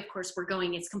of Joy, of course,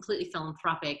 it's completely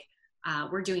philanthropic.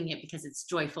 We're doing it because it's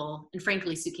joyful. And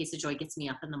frankly, Suitcase of Joy gets me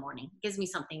up in the morning. It gives me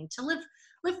something to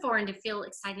live for and to feel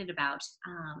excited about.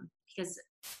 Because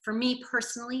for me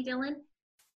personally, Dylan,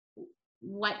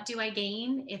 what do I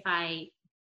gain if I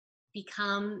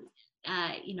become,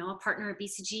 a partner at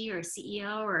BCG or a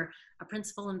CEO or a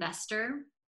principal investor,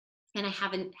 and I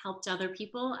haven't helped other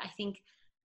people? I think,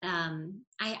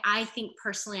 I think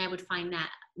personally, I would find that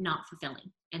not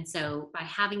fulfilling. And so by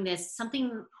having something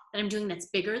that I'm doing that's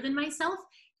bigger than myself,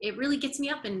 it really gets me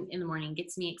up in the morning,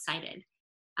 gets me excited.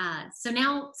 So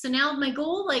now my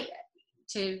goal,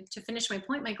 to finish my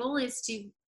point, my goal is to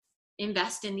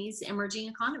invest in these emerging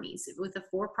economies with a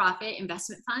for-profit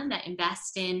investment fund that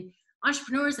invests in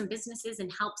entrepreneurs and businesses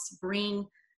and helps bring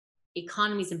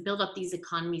economies and build up these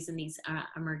economies in these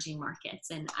emerging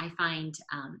markets. And I find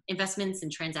investments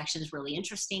and transactions really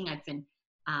interesting. I've been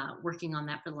working on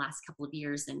that for the last couple of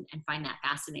years and find that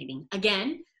fascinating.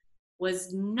 Again,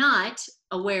 was not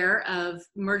aware of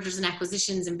mergers and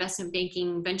acquisitions, investment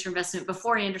banking, venture investment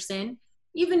before Anderson.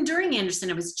 Even during Anderson,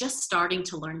 I was just starting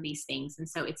to learn these things. And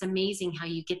so it's amazing how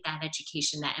you get that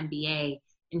education, that MBA,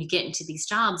 and you get into these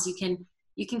jobs, you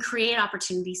can create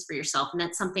opportunities for yourself. And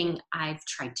that's something I've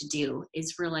tried to do,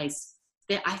 is realize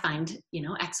that I find,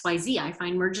 XYZ, I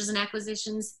find mergers and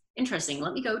acquisitions interesting.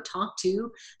 Let me go talk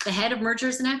to the head of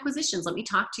mergers and acquisitions. Let me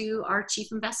talk to our chief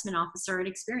investment officer at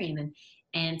Experian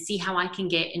and see how I can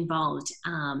get involved.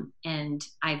 And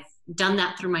I've done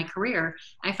that through my career.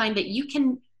 I find that you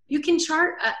can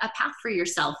chart a path for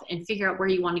yourself and figure out where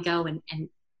you want to go and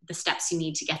the steps you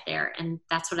need to get there. And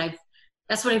that's what I've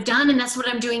done. And that's what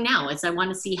I'm doing now, is I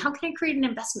want to see, how can I create an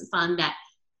investment fund that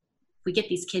we get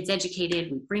these kids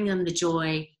educated, we bring them the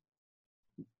joy.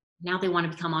 Now they want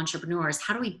to become entrepreneurs.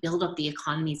 How do we build up the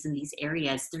economies in these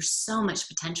areas? There's so much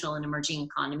potential in emerging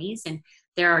economies. And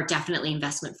there are definitely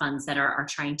investment funds that are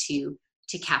trying to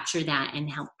capture that and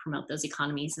help promote those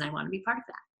economies. And I want to be part of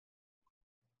that.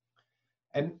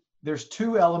 And there's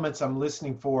two elements I'm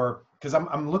listening for, because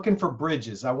I'm looking for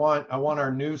bridges. I want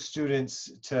our new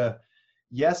students to,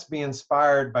 yes, be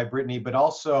inspired by Brittany, but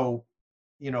also,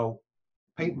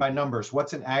 paint by numbers.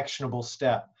 What's an actionable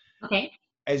step? Okay.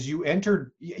 As you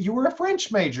entered, you were a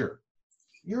French major.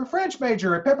 You're a French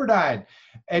major at Pepperdine,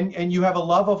 and you have a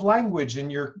love of language,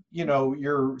 and you're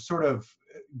sort of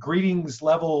greetings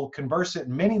level conversant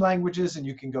in many languages, and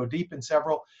you can go deep in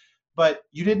several. But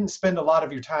you didn't spend a lot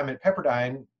of your time at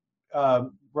Pepperdine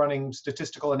running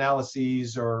statistical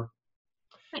analyses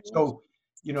so,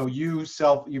 you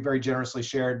very generously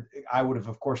shared, I would have,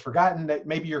 of course, forgotten that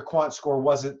maybe your quant score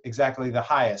wasn't exactly the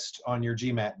highest on your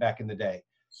GMAT back in the day.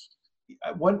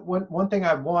 One thing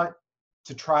I want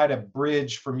to try to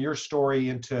bridge from your story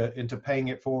into paying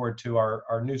it forward to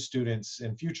our new students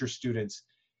and future students,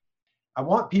 I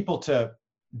want people to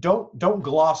don't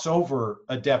gloss over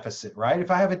a deficit, right?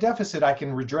 If I have a deficit, I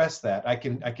can redress that. I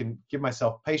can give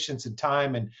myself patience and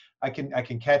time, and I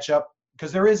can catch up,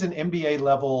 because there is an MBA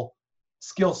level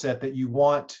skill set that you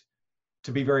want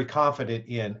to be very confident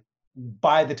in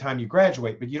by the time you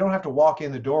graduate, but you don't have to walk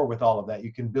in the door with all of that.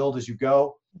 You can build as you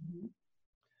go. Mm-hmm.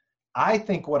 I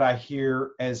think what I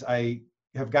hear as I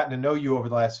have gotten to know you over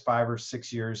the last 5 or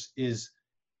 6 years is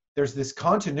there's this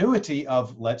continuity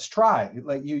of let's try.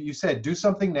 Like you said, do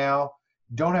something now.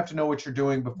 Don't have to know what you're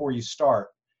doing before you start.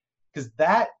 Because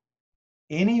that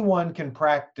anyone can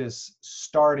practice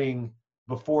starting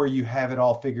before you have it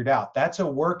all figured out. That's a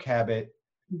work habit,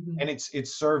 mm-hmm. and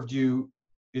it's served you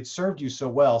so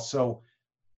well. So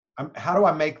how do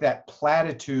I make that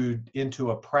platitude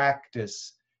into a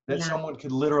practice that someone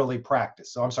could literally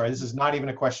practice? So I'm sorry, this is not even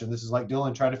a question. This is like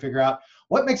Dylan trying to figure out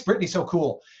what makes Brittany so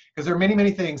cool, because there are many,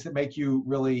 many things that make you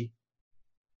really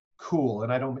cool.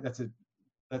 And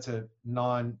that's a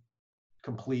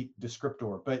non-complete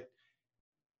descriptor, but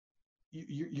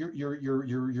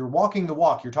you're walking the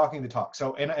walk, you're talking the talk.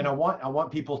 So, and I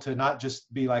want people to not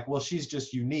just be like, well, she's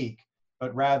just unique,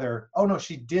 but rather, oh no,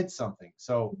 she did something.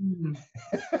 So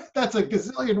that's a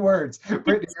gazillion words.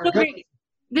 Brittany, you're good.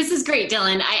 This is great,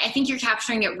 Dylan. I think you're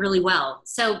capturing it really well.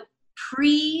 So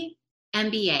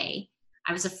pre-MBA,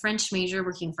 I was a French major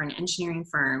working for an engineering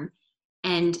firm,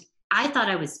 and I thought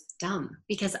I was dumb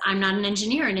because I'm not an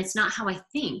engineer and it's not how I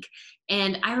think.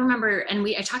 And I remember, and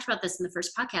I talked about this in the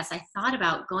first podcast, I thought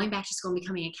about going back to school and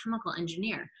becoming a chemical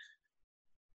engineer.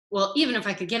 Well, even if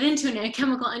I could get into a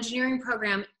chemical engineering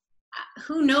program,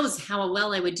 who knows how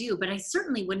well I would do, but I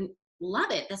certainly wouldn't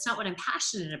love it. That's not what I'm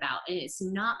passionate about. It's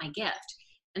not my gift.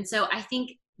 And so I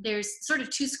think there's sort of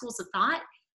two schools of thought.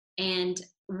 And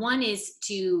one is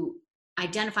to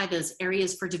identify those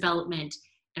areas for development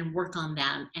and work on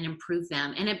them and improve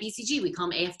them. And at BCG, we call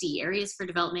them AFD, areas for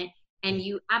development. And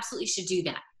you absolutely should do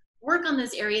that. Work on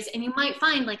those areas. And you might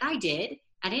find, like I did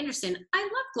at Anderson, I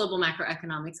love global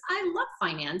macroeconomics. I love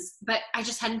finance, but I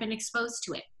just hadn't been exposed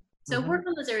to it. So work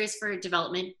on those areas for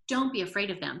development. Don't be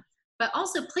afraid of them, but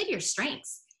also play to your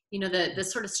strengths. You know, the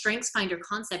sort of strengths finder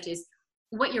concept is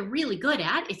what you're really good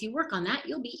at. If you work on that,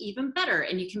 you'll be even better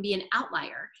and you can be an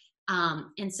outlier.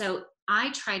 And so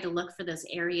I try to look for those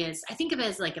areas. I think of it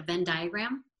as like a Venn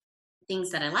diagram,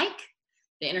 things that I like,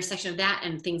 the intersection of that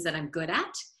and things that I'm good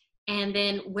at, and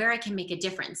then where I can make a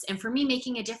difference. And for me,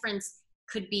 making a difference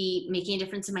could be making a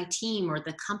difference in my team or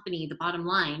the company, the bottom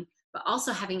line, but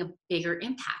also having a bigger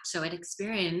impact. So at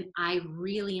Experian, I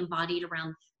really embodied around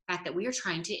the fact that we are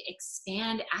trying to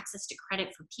expand access to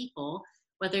credit for people,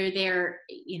 whether they're,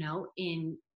 you know,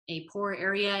 in a poor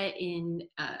area in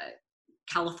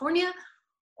California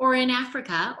or in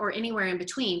Africa or anywhere in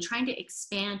between, trying to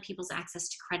expand people's access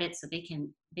to credit so they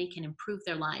can improve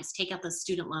their lives, take out those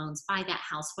student loans, buy that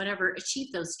house, whatever,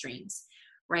 achieve those dreams,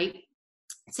 right?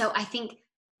 So I think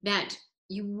that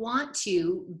you want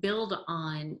to build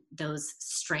on those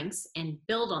strengths and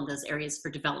build on those areas for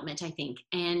development, I think,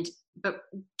 but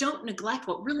don't neglect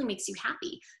what really makes you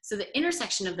happy. So the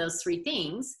intersection of those three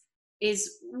things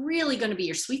is really going to be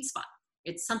your sweet spot.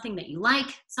 It's something that you like,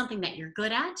 something that you're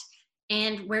good at,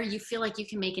 and where you feel like you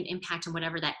can make an impact on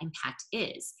whatever that impact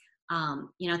is.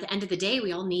 You know, at the end of the day,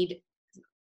 we all need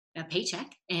a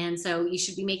paycheck. And so you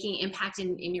should be making impact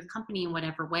in your company in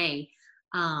whatever way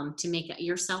to make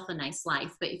yourself a nice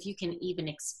life. But if you can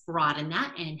even broaden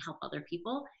that and help other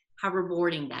people, how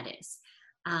rewarding that is.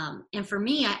 And for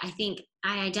me, I think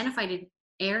I identified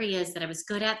areas that I was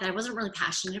good at that I wasn't really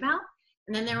passionate about.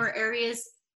 And then there were areas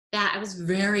that I was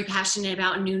very passionate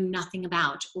about and knew nothing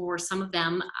about, or some of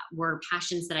them were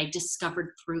passions that I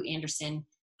discovered through Anderson,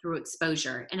 through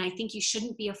exposure. And I think you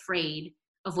shouldn't be afraid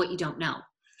of what you don't know.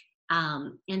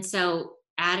 And so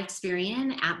at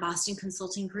Experian, at Boston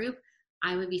Consulting Group,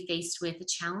 I would be faced with a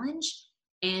challenge.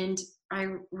 And I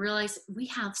realized we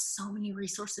have so many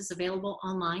resources available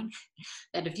online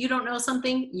that if you don't know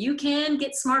something, you can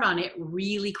get smart on it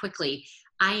really quickly.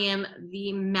 I am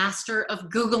the master of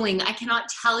Googling. I cannot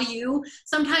tell you.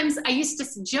 Sometimes I used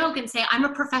to joke and say, I'm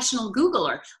a professional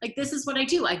Googler. Like, this is what I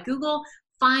do. I Google,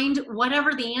 find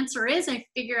whatever the answer is, and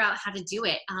figure out how to do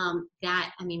it.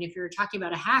 I mean, if you're talking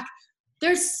about a hack,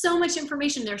 there's so much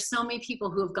information. There's so many people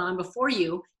who have gone before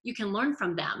you. You can learn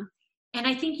from them. And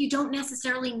I think you don't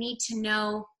necessarily need to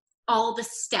know all the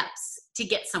steps to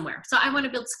get somewhere. So I want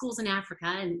to build schools in Africa.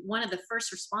 And one of the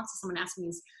first responses someone asked me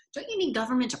is, don't you need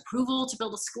government approval to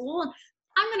build a school? And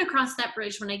I'm going to cross that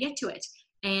bridge when I get to it.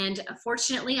 And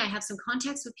fortunately, I have some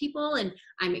contacts with people and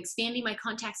I'm expanding my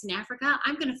contacts in Africa.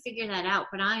 I'm going to figure that out,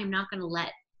 but I am not going to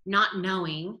let not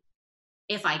knowing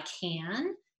if I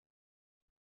can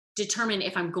determine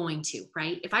if I'm going to,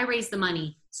 right? If I raise the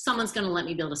money, someone's going to let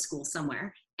me build a school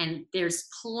somewhere. And there's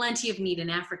plenty of need in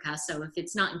Africa. So if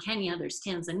it's not in Kenya, there's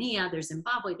Tanzania, there's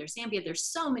Zimbabwe, there's Zambia. There's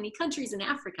so many countries in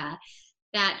Africa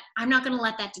that I'm not going to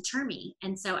let that deter me.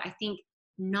 And so I think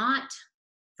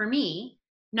for me,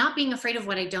 not being afraid of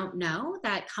what I don't know,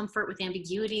 that comfort with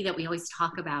ambiguity that we always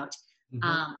talk about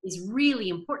is really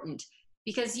important,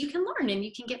 because you can learn and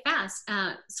you can get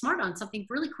smart on something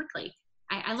really quickly.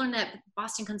 I learned that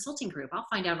Boston Consulting Group. I'll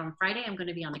find out on Friday. I'm going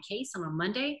to be on the case. On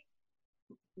Monday,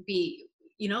 be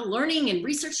learning and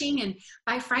researching. And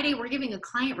by Friday, we're giving a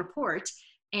client report.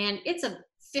 And it's a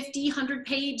 100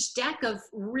 page deck of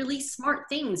really smart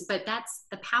things. But that's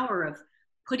the power of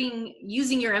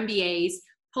using your MBAs,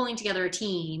 pulling together a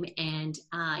team, and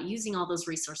using all those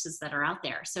resources that are out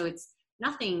there. So it's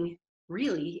nothing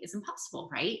really is impossible,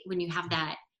 right? When you have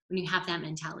that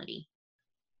mentality.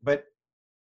 But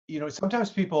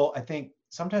sometimes people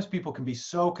can be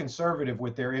so conservative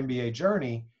with their MBA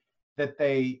journey that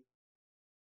they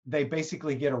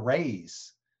basically get a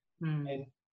raise. And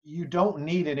you don't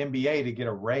need an MBA to get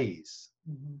a raise.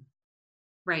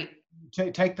 Right.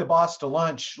 Take the boss to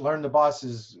lunch, learn the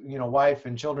boss's, wife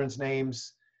and children's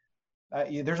names.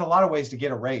 There's a lot of ways to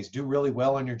get a raise. Do really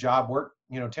well on your job, work,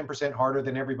 10% harder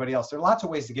than everybody else. There are lots of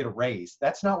ways to get a raise.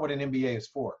 That's not what an MBA is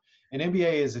for. An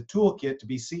MBA is a toolkit to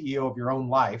be CEO of your own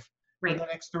life, for Right. the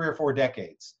next 3 or 4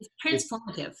 decades. It's It's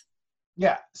transformative.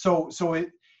 yeah. So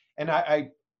it, and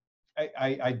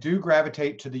I do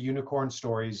gravitate to the unicorn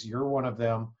stories. You're one of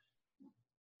them.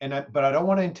 But I don't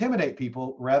want to intimidate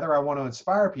people. Rather, I want to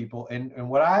inspire people. And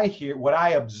what I hear, what I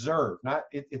observe, not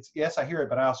it's yes, I hear it,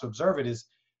 but I also observe it is,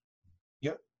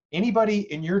 you know,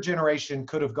 anybody in your generation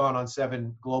could have gone on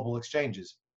 7 global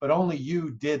exchanges, but only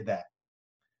you did that.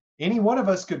 Any one of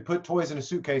us could put toys in a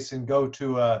suitcase and go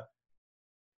to a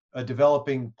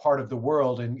developing part of the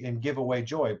world and give away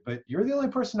joy. But you're the only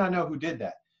person I know who did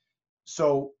that.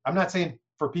 So I'm not saying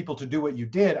for people to do what you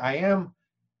did. I am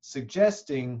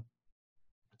suggesting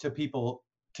to people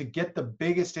to get the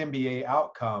biggest MBA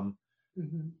outcome,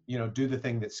 you know, do the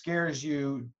thing that scares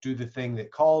you, do the thing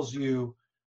that calls you,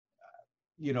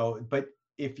 you know, but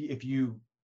if you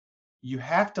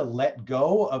have to let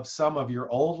go of some of your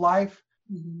old life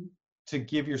to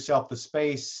give yourself the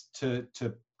space to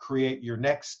create your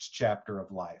next chapter of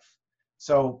life.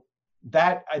 So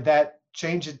that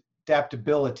change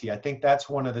adaptability, I think that's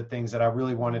one of the things that I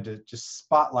really wanted to just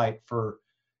spotlight for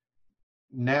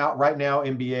right now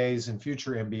MBAs and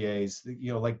future MBAs,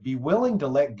 you know, like be willing to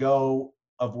let go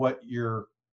of what your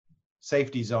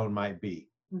safety zone might be.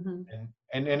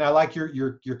 And I like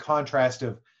your contrast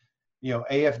of, you know,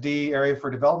 AFD, area for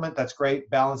development, that's great,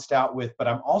 balanced out with, but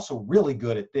I'm also really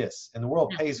good at this and the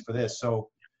world pays for this. So,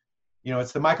 you know,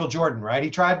 it's the Michael Jordan, right? He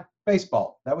tried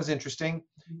baseball. That was interesting.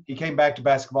 He came back to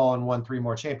basketball and won 3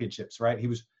 more championships, right? He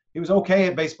was okay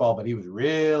at baseball, but he was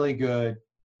really good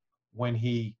when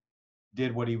he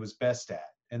did what he was best at.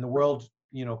 And the world,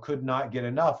 you know, could not get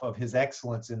enough of his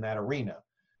excellence in that arena.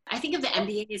 I think of the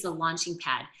MBA as a launching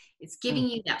pad. It's giving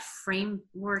you that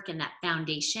framework and that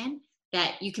foundation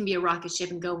that you can be a rocket ship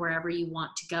and go wherever you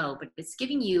want to go, but it's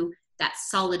giving you that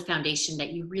solid foundation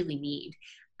that you really need.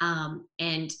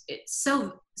 And it's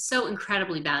so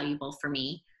incredibly valuable for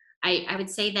me. I would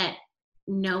say that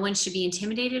no one should be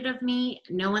intimidated of me.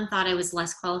 No one thought I was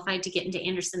less qualified to get into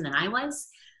Anderson than I was.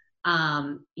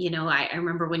 You know, I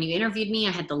remember when you interviewed me,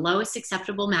 I had the lowest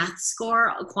acceptable math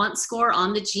score, quant score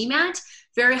on the GMAT.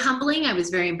 Very humbling. I was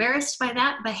very embarrassed by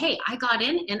that, but hey, I got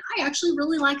in and I actually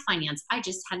really like finance. I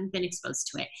just hadn't been exposed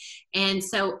to it. And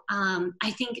so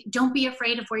I think don't be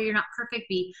afraid of where you're not perfect.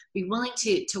 Be willing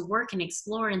to work and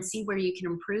explore and see where you can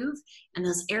improve. And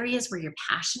those areas where you're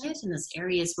passionate and those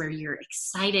areas where you're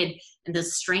excited and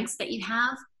those strengths that you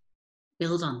have,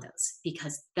 build on those,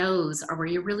 because those are where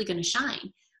you're really going to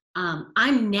shine.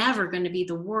 I'm never going to be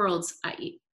the world's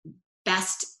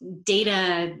best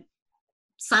data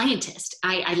scientist.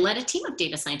 I led a team of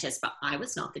data scientists, but I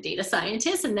was not the data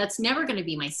scientist, and that's never going to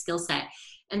be my skill set.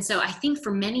 And so I think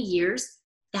for many years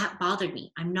that bothered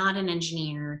me. I'm not an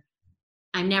engineer.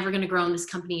 I'm never going to grow in this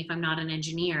company if I'm not an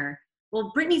engineer.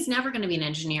 Well, Brittany's never going to be an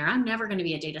engineer. I'm never going to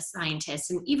be a data scientist.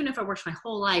 And even if I worked my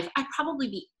whole life, I'd probably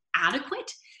be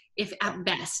adequate, if at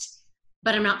best,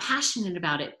 but I'm not passionate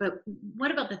about it. But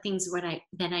what about the things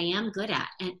that I am good at?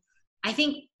 And I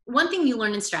think one thing you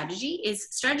learn in strategy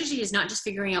is not just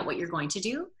figuring out what you're going to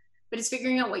do, but it's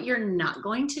figuring out what you're not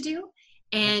going to do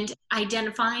and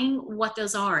identifying what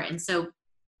those are. And so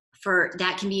for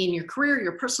that can be in your career,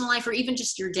 your personal life, or even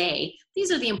just your day.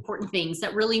 These are the important things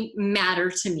that really matter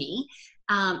to me,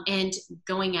 and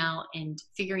going out and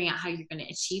figuring out how you're going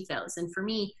to achieve those. And for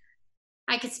me,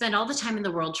 I could spend all the time in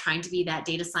the world trying to be that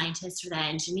data scientist or that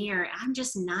engineer. I'm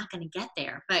just not going to get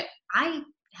there. But I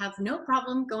have no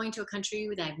problem going to a country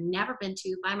that I've never been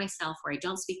to by myself, where I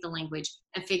don't speak the language,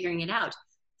 and figuring it out.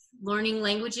 Learning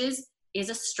languages is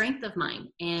a strength of mine.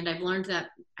 And I've learned that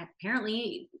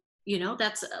apparently, you know,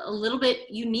 that's a little bit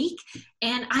unique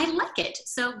and I like it.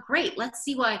 So great. Let's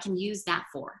see what I can use that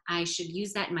for. I should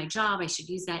use that in my job. I should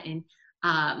use that in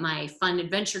my fun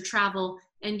adventure travel,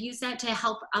 and use that to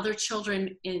help other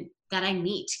children that I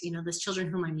meet, you know, those children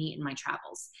whom I meet in my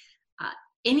travels.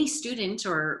 Any student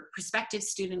or prospective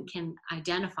student can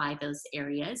identify those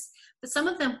areas, but some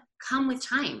of them come with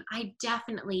time. I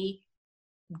definitely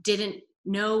didn't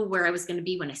know where I was going to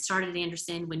be when I started at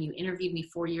Anderson. When you interviewed me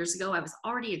 4 years ago, I was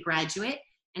already a graduate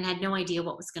and had no idea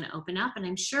what was going to open up. And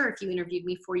I'm sure if you interviewed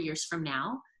me 4 years from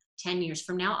now, 10 years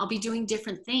from now, I'll be doing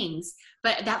different things.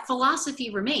 But that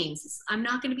philosophy remains. I'm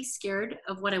not going to be scared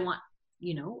of what I want,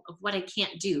 you know, of what I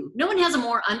can't do. No one has a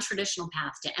more untraditional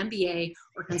path to MBA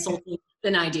or consulting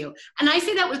than I do. And I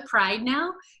say that with pride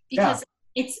now, because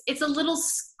it's a little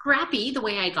scrappy the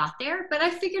way I got there, but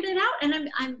I figured it out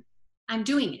and I'm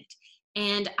doing it.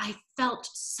 And I felt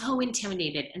so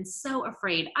intimidated and so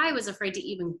afraid. I was afraid to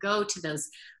even go to those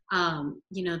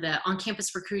you know, the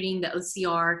on-campus recruiting, the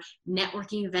OCR,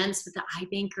 networking events with the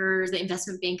iBankers, the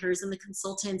investment bankers, and the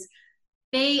consultants.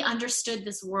 they understood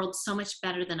this world so much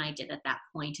better than I did at that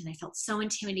point, and I felt so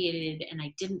intimidated, and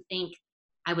I didn't think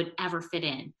I would ever fit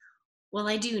in. Well,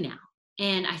 I do now,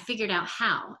 and I figured out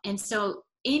how. And so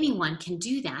anyone can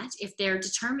do that if they're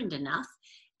determined enough.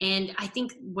 And I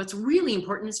think what's really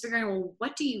important is figuring, well,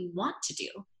 what do you want to do,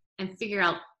 and figure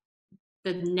out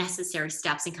the necessary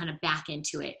steps and kind of back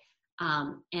into it.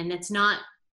 And it's not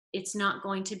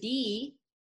going to be,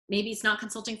 maybe it's not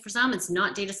consulting for some, it's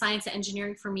not data science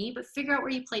engineering for me, but figure out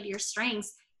where you play to your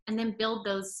strengths and then build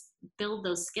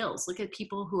those skills. Look at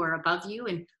people who are above you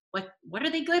and what are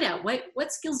they good at?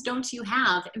 What skills don't you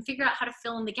have? And figure out how to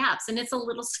fill in the gaps. And it's a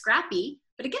little scrappy,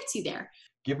 but it gets you there.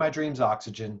 Give my dreams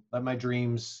oxygen. Let my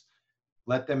dreams,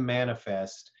 let them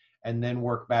manifest, and then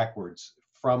work backwards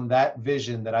from that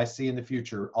vision that I see in the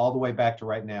future all the way back to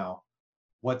right now.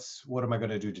 What am I going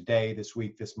to do today, this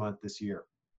week, this month, this year?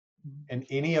 And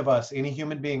any of us, any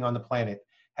human being on the planet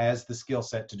has the skill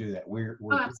set to do that. We're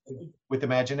with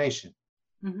imagination.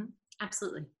 Mm-hmm.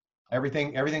 Absolutely.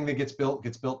 Everything that gets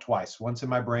built twice, once in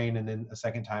my brain and then a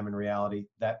second time in reality.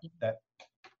 That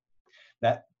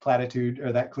platitude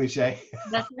or that cliche.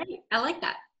 That's right. I like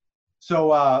that.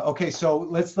 So okay, so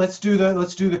let's do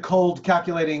the cold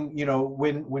calculating. You know,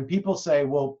 when people say,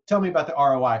 "Well, tell me about the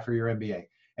ROI for your MBA,"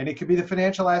 and it could be the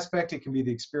financial aspect, it can be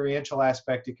the experiential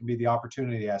aspect, it can be the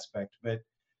opportunity aspect. But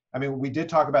I mean, we did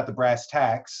talk about the brass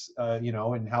tacks, you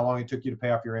know, and how long it took you to pay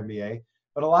off your MBA.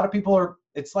 But a lot of people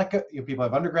it's like people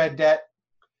have undergrad debt.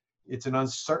 It's an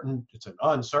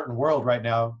uncertain world right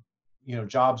now, you know,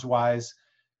 jobs wise.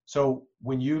 So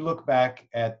when you look back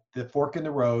at the fork in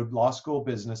the road, law school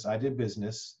business, I did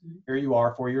business. Here you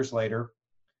are 4 years later.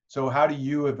 So how do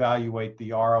you evaluate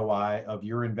the ROI of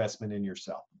your investment in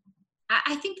yourself?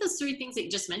 I think those three things that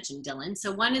you just mentioned, Dylan.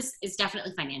 So one is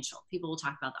definitely financial. People will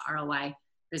talk about the ROI.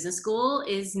 Business school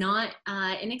is not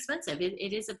inexpensive.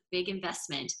 It is a big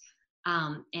investment.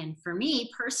 And for me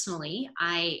personally,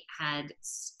 I had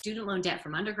student loan debt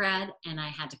from undergrad and I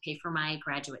had to pay for my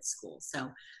graduate school. So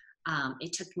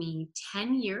it took me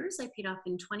 10 years. I paid off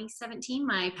in 2017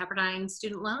 my Pepperdine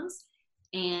student loans,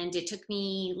 and it took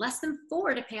me less than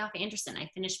 4 to pay off Anderson. I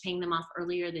finished paying them off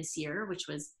earlier this year, which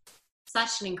was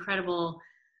such an incredible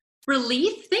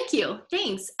relief. Thank you.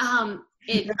 Thanks.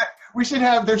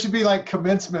 There should be like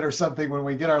commencement or something when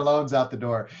we get our loans out the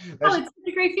door. It's such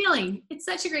a great feeling. It's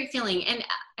such a great feeling. And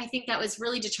I think that was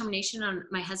really determination on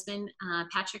my husband,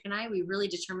 Patrick, and I. We really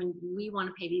determined we want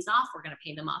to pay these off. We're going to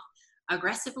pay them off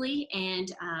aggressively.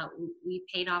 And we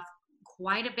paid off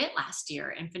quite a bit last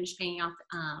year and finished paying off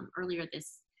earlier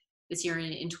this year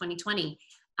in 2020.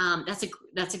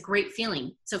 That's a great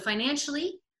feeling. So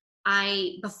financially,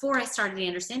 before I started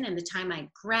Anderson and the time I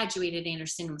graduated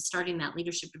Anderson and was starting that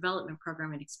leadership development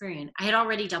program at Experian, I had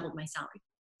already doubled my salary.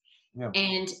 Yeah.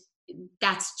 And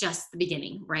that's just the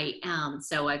beginning, right?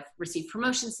 So I've received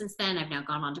promotions since then. I've now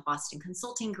gone on to Boston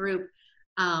Consulting Group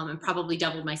and probably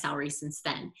doubled my salary since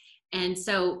then. And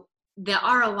so the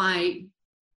ROI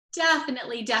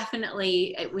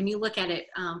definitely, when you look at it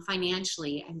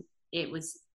financially, it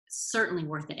was certainly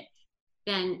worth it.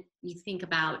 Then you think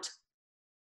about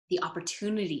the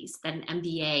opportunities that an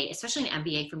MBA, especially an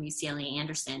MBA from UCLA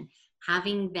Anderson,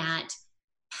 having that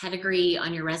pedigree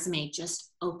on your resume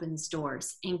just opens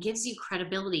doors and gives you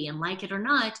credibility. And like it or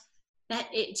not, that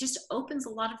it just opens a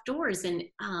lot of doors. And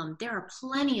there are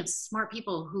plenty of smart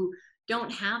people who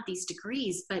don't have these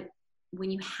degrees, but when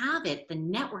you have it, the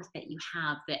network that you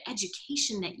have, the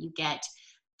education that you get,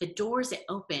 the doors it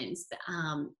opens,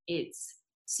 it's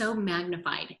so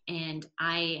magnified. And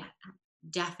I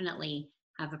definitely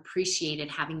have appreciated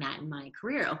having that in my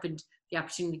career. Opened the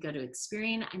opportunity to go to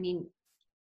Experian. I mean,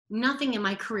 nothing in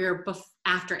my career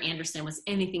after Anderson was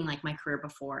anything like my career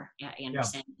before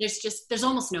Anderson. Yeah. There's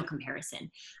almost no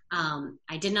comparison.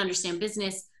 I didn't understand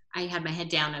business. I had my head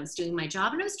down. I was doing my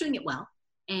job and I was doing it well.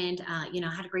 And, I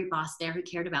had a great boss there who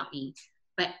cared about me.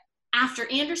 But after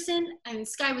Anderson, I mean,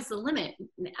 sky was the limit.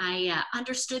 I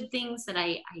understood things that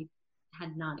I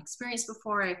had not experienced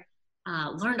before. I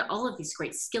learned all of these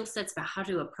great skill sets about how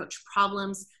to approach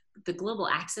problems. The Global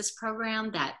Access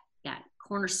Program, that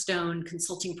cornerstone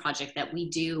consulting project that we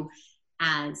do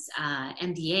as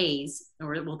MBAs,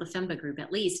 or the FEMBA group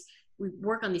at least, we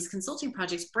work on these consulting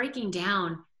projects, breaking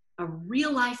down a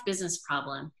real life business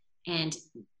problem and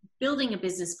building a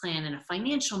business plan and a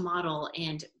financial model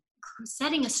and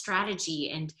setting a strategy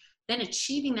and then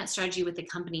achieving that strategy with the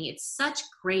company. It's such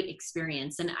great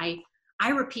experience. And I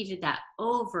repeated that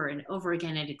over and over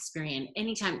again at Experian,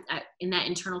 anytime in that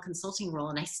internal consulting role.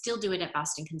 And I still do it at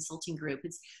Boston Consulting Group.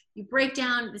 You break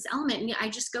down this element and I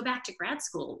just go back to grad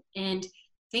school and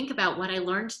think about what I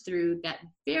learned through that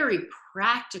very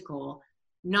practical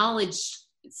knowledge,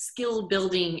 skill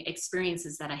building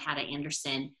experiences that I had at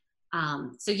Anderson.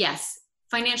 So yes,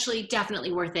 financially,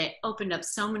 definitely worth it. Opened up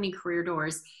so many career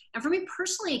doors. And for me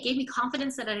personally, it gave me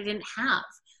confidence that I didn't have.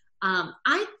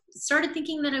 I started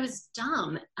thinking that I was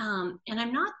dumb, and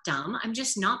I'm not dumb. I'm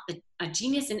just not a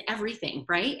genius in everything,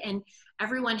 right? And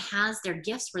everyone has their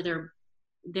gifts where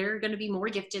they're going to be more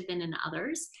gifted than in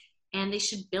others, and they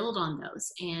should build on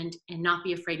those and not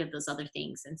be afraid of those other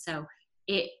things. And so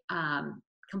it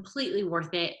completely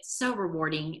worth it, so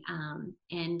rewarding,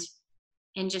 and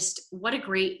just what a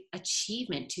great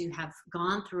achievement to have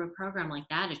gone through a program like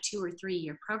that, a 2 or 3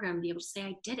 year program, and be able to say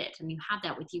I did it, and you have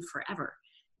that with you forever.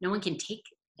 No one can take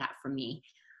that from me.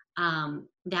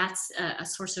 That's a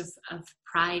source of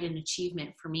pride and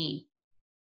achievement for me.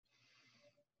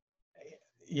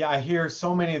 Yeah, I hear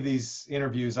so many of these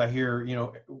interviews. I hear,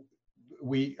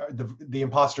 the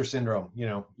imposter syndrome.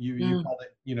 You called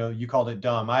it, you called it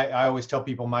dumb. I always tell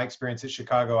people my experience at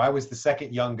Chicago. I was the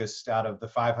second youngest out of the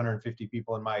 550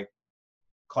 people in my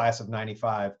class of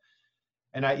 95,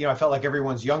 and I felt like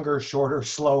everyone's younger, shorter,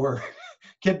 slower,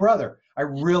 kid brother. I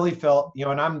really felt,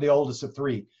 and I'm the oldest of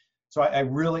 3. So I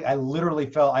literally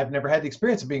felt I've never had the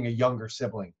experience of being a younger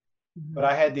sibling, but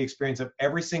I had the experience of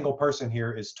every single person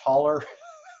here is taller,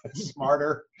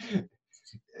 smarter,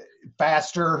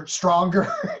 faster,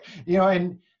 stronger,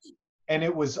 and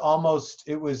it was almost,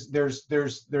 there's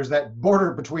that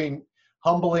border between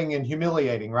humbling and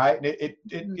humiliating, right? And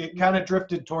it kind of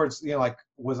drifted towards, like,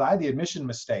 was I the admission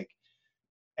mistake?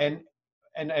 And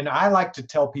I like to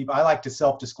tell people, I like to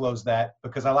self-disclose that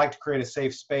because I like to create a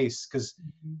safe space because,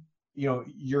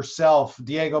 yourself,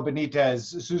 Diego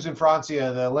Benitez, Susan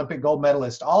Francia, the Olympic gold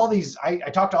medalist, all these, I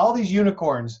talked to all these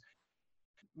unicorns.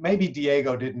 Maybe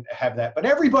Diego didn't have that, but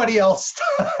everybody else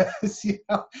does,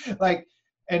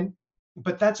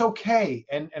 but that's okay.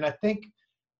 And I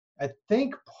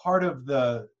think part of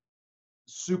the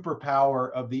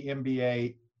superpower of the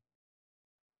MBA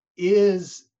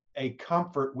is a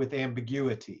comfort with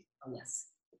ambiguity.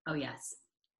 Oh yes.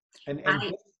 And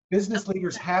business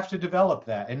leaders have to develop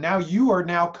that. And now you are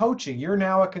now coaching. You're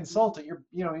now a consultant. You're,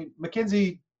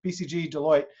 McKinsey, BCG,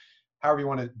 Deloitte, however you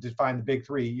want to define the big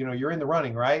 3, you're in the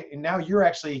running, right? And now you're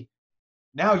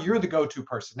the go-to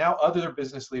person. Now other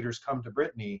business leaders come to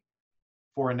Brittany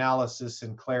for analysis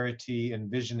and clarity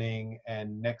and visioning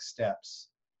and next steps.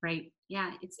 Right.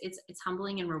 Yeah. It's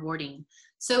humbling and rewarding.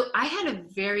 So I had a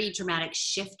very dramatic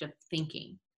shift of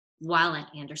thinking while at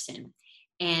Anderson.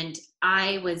 And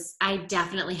I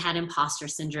definitely had imposter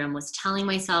syndrome, was telling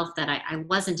myself that I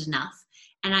wasn't enough.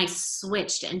 And I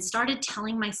switched and started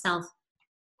telling myself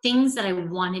things that I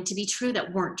wanted to be true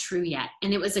that weren't true yet.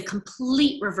 And it was a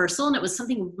complete reversal. And it was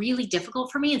something really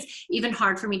difficult for me. It's even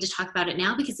hard for me to talk about it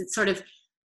now because it's sort of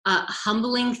a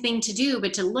humbling thing to do,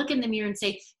 but to look in the mirror and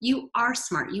say, you are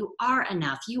smart, you are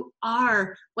enough, you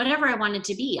are whatever I wanted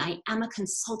to be. I am a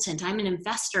consultant, I'm an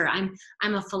investor, I'm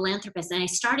a philanthropist. And I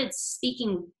started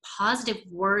speaking positive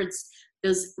words,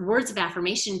 those words of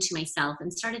affirmation to myself,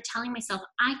 and started telling myself,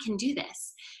 I can do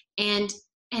this. And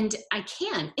I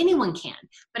can, anyone can.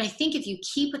 But I think if you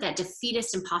keep with that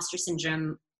defeatist imposter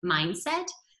syndrome mindset,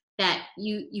 that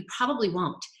you probably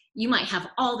won't. You might have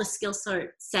all the skill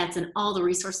sets and all the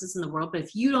resources in the world, but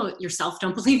if you don't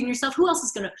believe in yourself, who else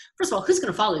is going to, first of all, who's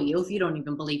going to follow you if you don't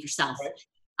even believe yourself?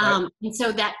 Right. And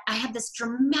so that I had this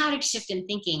dramatic shift in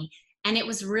thinking, and it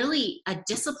was really a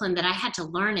discipline that I had to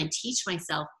learn and teach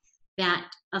myself, that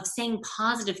of saying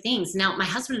positive things. Now, my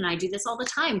husband and I do this all the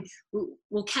time.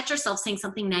 We'll catch ourselves saying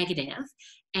something negative,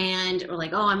 and we're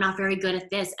like, oh, I'm not very good at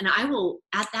this. And I will,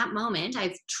 at that moment,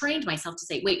 I've trained myself to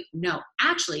say, wait, no,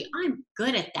 actually, I'm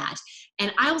good at that.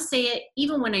 And I will say it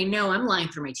even when I know I'm lying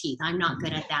through my teeth. I'm not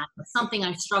good at that. It's something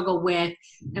I struggle with,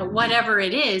 whatever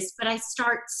it is. But I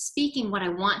start speaking what I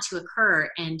want to occur,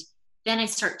 and then I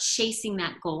start chasing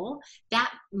that goal.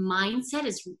 That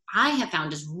mindset I have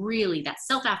found is really that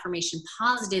self-affirmation,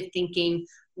 positive thinking,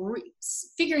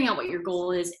 figuring out what your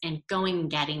goal is and going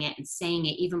and getting it and saying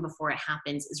it even before it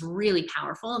happens is really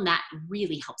powerful. And that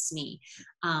really helps me.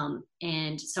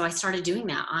 And so I started doing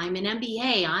that. I'm an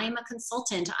MBA, I am a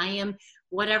consultant, I am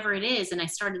whatever it is. And I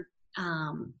started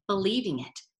believing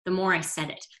it. The more I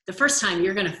said it, the first time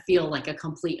you're going to feel like a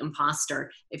complete imposter.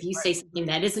 If you say something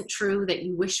that isn't true, that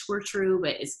you wish were true,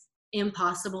 but is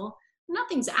impossible,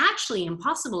 nothing's actually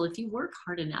impossible if you work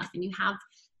hard enough and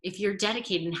if you're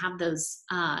dedicated and have those,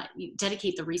 you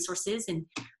dedicate the resources. And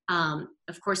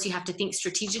of course you have to think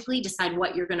strategically, decide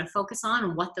what you're going to focus on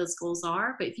and what those goals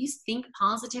are. But if you think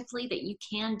positively that you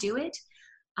can do it,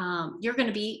 you're going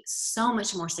to be so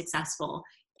much more successful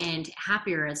and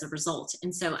happier as a result.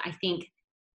 And so I think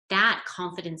that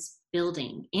confidence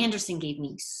building, Anderson gave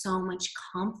me so much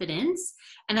confidence.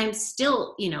 And I'm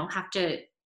still, have to,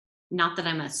 not that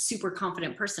I'm a super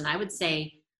confident person. I would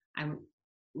say I'm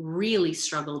really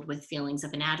struggled with feelings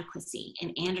of inadequacy,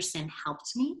 and Anderson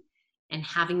helped me. And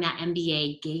having that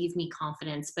MBA gave me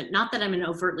confidence, but not that I'm an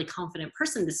overtly confident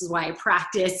person. This is why I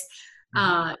practice,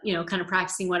 kind of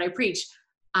practicing what I preach.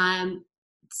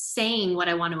 Saying what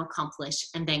I want to accomplish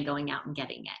and then going out and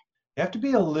getting it. You have to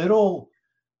be a little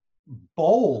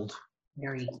bold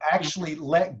Very. to actually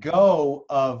let go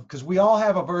of, because we all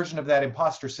have a version of that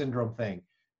imposter syndrome thing.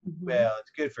 Mm-hmm. Well,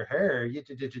 it's good for her,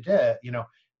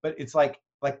 but it's like,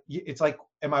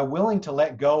 am I willing to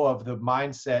let go of the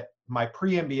mindset, my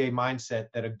pre-MBA mindset,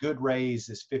 that a good raise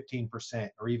is 15%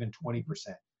 or even 20%?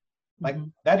 Like,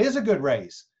 that is a good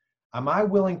raise. Am I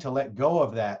willing to let go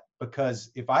of that?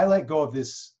 Because if I let go of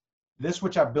this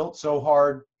which I built so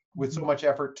hard with so much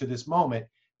effort to this moment,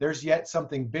 there's yet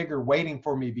something bigger waiting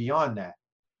for me beyond that.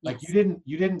 Like, yes.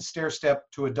 You didn't stair step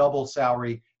to a double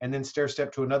salary and then stair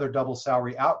step to another double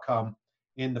salary outcome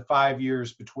in the 5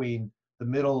 years between the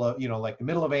middle of, like the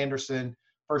middle of Anderson,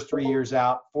 first 3 years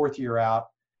out, fourth year out.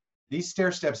 These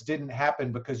stair steps didn't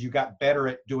happen because you got better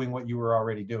at doing what you were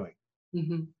already doing.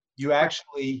 Mm-hmm. You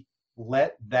actually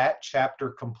let that chapter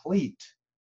complete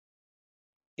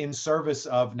in service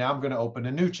of, now I'm going to open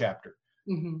a new chapter,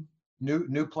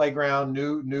 new playground,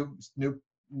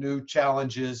 new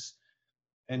challenges.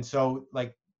 And so,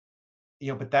 like,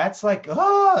 but that's like,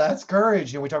 that's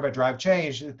courage. We talk about drive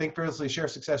change, think fearlessly, share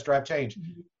success, drive change.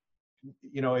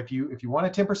 If you want a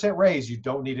 10% raise, you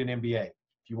don't need an MBA.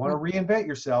 If you want to reinvent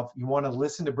yourself, you want to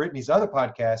listen to Brittany's other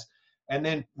podcast and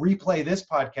then replay this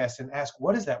podcast and ask,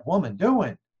 what is that woman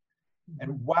doing?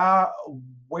 And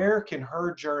where can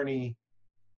her journey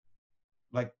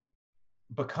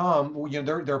become?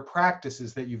 There are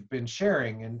practices that you've been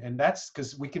sharing, and that's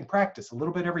because we can practice a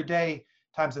little bit every day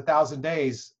times 1,000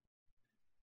 days,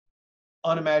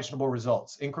 unimaginable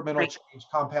results, incremental change,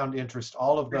 compound interest,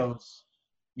 all of those.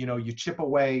 You chip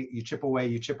away,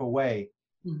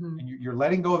 and you're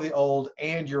letting go of the old,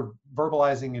 and you're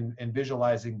verbalizing and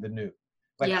visualizing the new.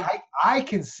 I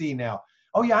can see now.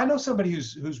 Oh yeah, I know somebody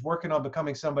who's working on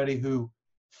becoming somebody who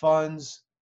funds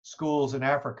schools in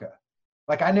Africa.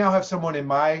 Like, I now have someone in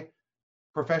my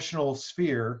professional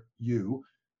sphere, who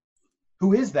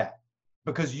is that,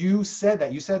 because you said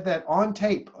that on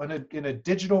tape, in a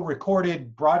digital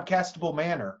recorded broadcastable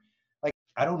manner. Like,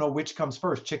 I don't know which comes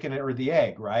first, chicken or the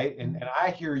egg, right? And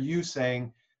I hear you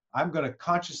saying, I'm going to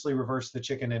consciously reverse the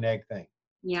chicken and egg thing.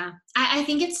 Yeah, I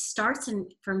think it starts, and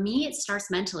for me, it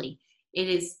starts mentally.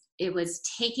 It was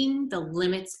taking the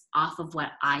limits off of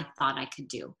what I thought I could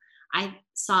do. I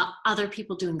saw other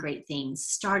people doing great things,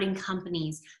 starting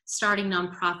companies, starting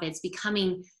nonprofits,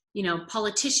 becoming,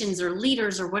 politicians or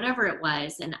leaders or whatever it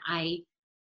was. And I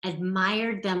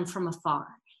admired them from afar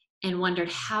and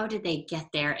wondered, how did they get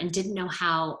there? And didn't know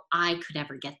how I could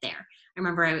ever get there. I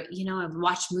remember, I would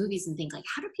watch movies and think, like,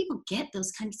 how do people get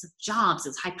those kinds of jobs,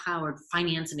 those high-powered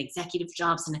finance and executive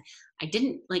jobs? And I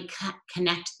didn't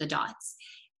connect the dots.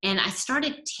 And I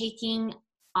started taking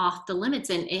off the limits,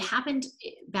 and it happened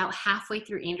about halfway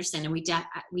through Anderson. And we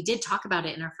did talk about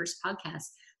it in our first podcast,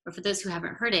 but for those who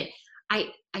haven't heard it,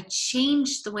 I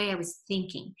changed the way I was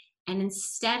thinking. And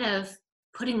instead of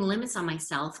putting limits on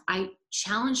myself, I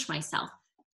challenged myself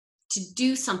to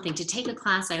do something, to take a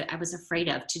class I was afraid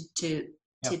of, to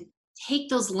take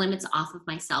those limits off of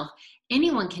myself.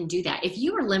 Anyone can do that. If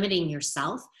you are limiting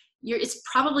yourself, it's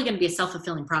probably going to be a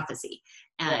self-fulfilling prophecy.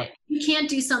 You can't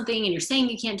do something and you're saying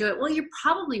you can't do it. Well, you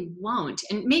probably won't.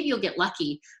 And maybe you'll get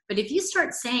lucky. But if you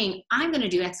start saying, I'm going to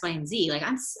do X, Y, and Z, like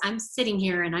I'm sitting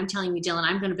here and I'm telling you, Dylan,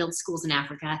 I'm going to build schools in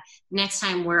Africa. Next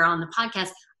time we're on the podcast,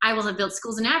 I will have built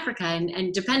schools in Africa.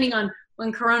 And depending on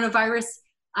when coronavirus,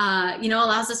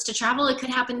 allows us to travel, it could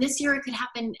happen this year. It could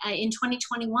happen in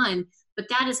 2021. But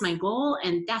that is my goal.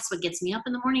 And that's what gets me up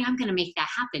in the morning. I'm going to make that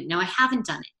happen. Now, I haven't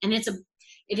done it. And it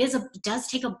does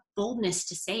take a boldness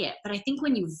to say it. But I think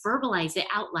when you verbalize it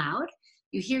out loud,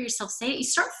 you hear yourself say it, you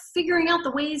start figuring out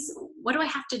the ways, what do I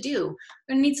have to do?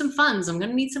 I'm going to need some funds. I'm going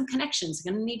to need some connections.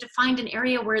 I'm going to need to find an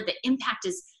area where the impact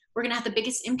is, we're going to have the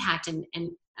biggest impact and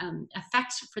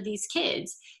effect for these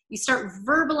kids. You start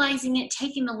verbalizing it,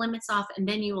 taking the limits off, and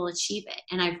then you will achieve it.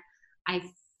 And I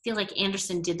feel like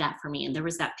Anderson did that for me. And there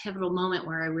was that pivotal moment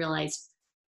where I realized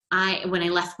when I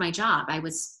left my job, I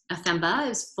was a FEMBA, I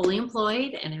was fully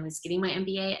employed, and I was getting my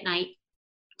MBA at night,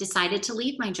 decided to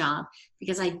leave my job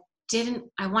because I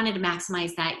wanted to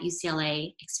maximize that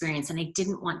UCLA experience, and I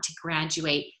didn't want to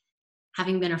graduate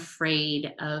having been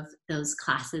afraid of those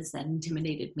classes that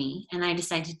intimidated me. And I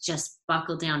decided to just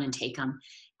buckle down and take them.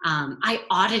 I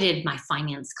audited my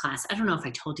finance class. I don't know if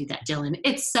I told you that, Dylan.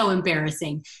 It's so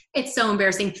embarrassing. It's so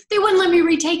embarrassing. They wouldn't let me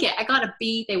retake it. I got a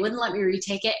B. They wouldn't let me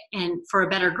retake it and for a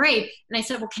better grade. And I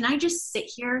said, well, can I just sit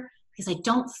here? Because I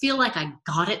don't feel like I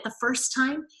got it the first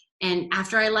time. And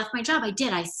after I left my job, I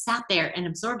did. I sat there and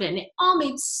absorbed it. And it all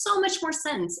made so much more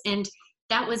sense. And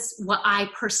that was what I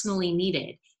personally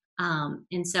needed.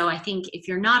 And so I think if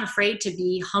you're not afraid to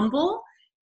be humble,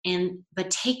 but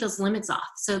take those limits off.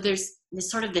 So there's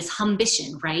sort of this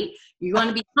humbition, right? You want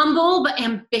to be humble but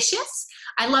ambitious.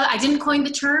 I didn't coin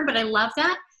the term, but I love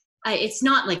that. It's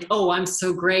not like, oh, I'm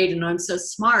so great and I'm so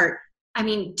smart. I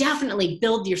mean, definitely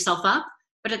build yourself up,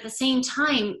 but at the same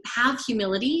time, have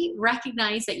humility,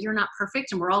 recognize that you're not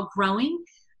perfect and we're all growing.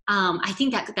 I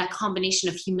think that combination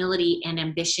of humility and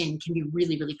ambition can be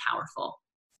really, really powerful.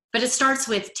 But it starts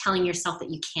with telling yourself that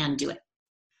you can do it.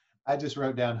 I just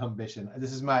wrote down humbition.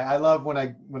 This is I love when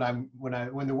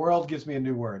the world gives me a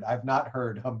new word. I've not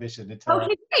heard humbition until.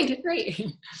 Okay,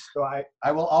 great. So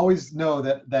I will always know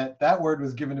that word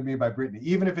was given to me by Brittany,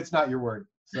 even if it's not your word.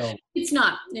 So it's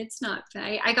not.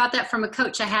 I got that from a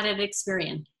coach I had at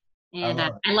Experian, and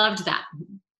I loved that.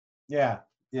 Yeah.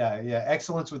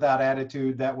 Excellence without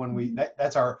attitude. That one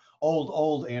that's our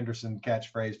old Anderson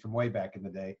catchphrase from way back in the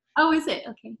day. Oh, is it?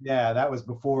 Okay. Yeah, that was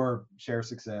before Share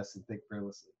Success and Think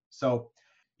Fearlessly. So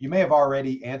you may have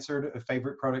already answered a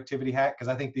favorite productivity hack, because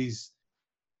I think these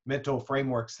mental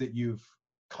frameworks that you've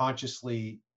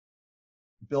consciously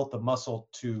built the muscle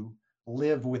to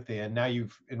live within, now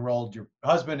you've enrolled your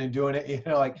husband in doing it,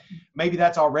 like maybe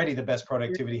that's already the best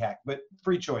productivity hack. But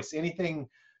free choice, anything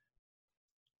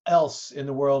else in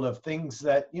the world of things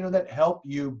that that help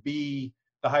you be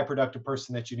the high productive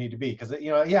person that you need to be? Because it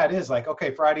is like,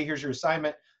 okay, Friday, here's your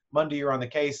assignment. Monday, you're on the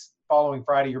case. Following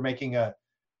Friday, you're making a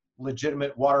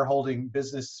legitimate water holding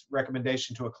business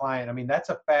recommendation to a client. I mean, that's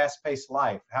a fast paced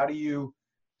life. How do you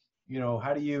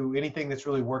anything that's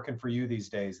really working for you these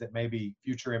days that maybe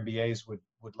future MBAs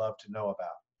would love to know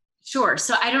about? Sure.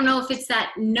 So I don't know if it's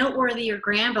that noteworthy or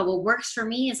grand, but what works for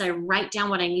me is I write down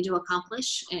what I need to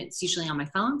accomplish. And it's usually on my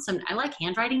phone. So I like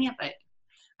handwriting it, but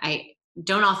I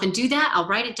don't often do that. I'll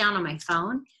write it down on my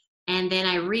phone, and then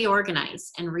I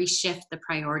reorganize and reshift the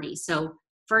priority. So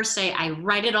first I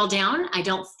write it all down. I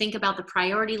don't think about the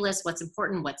priority list, what's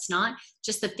important, what's not,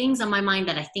 just the things on my mind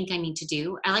that I think I need to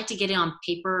do. I like to get it on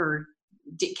paper or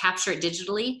capture it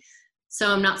digitally,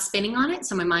 so I'm not spinning on it.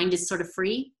 So my mind is sort of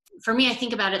free. For me, I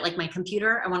think about it like my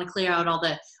computer. I want to clear out all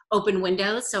the open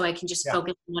windows so I can just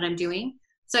focus on what I'm doing.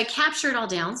 So I capture it all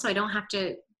down so I don't have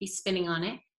to be spinning on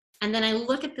it. And then I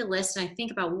look at the list and I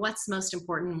think about what's most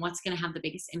important and what's going to have the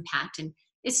biggest impact. And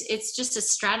it's just a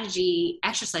strategy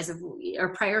exercise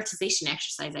or prioritization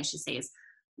exercise, I should say, is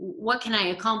what can I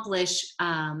accomplish?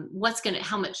 How much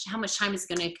time is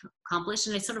going to accomplish?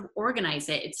 And I sort of organize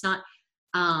it. It's not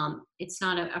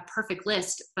a perfect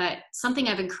list, but something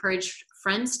I've encouraged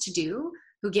friends to do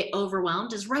who get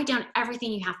overwhelmed is write down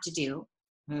everything you have to do.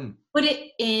 Put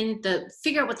it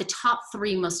figure out what the top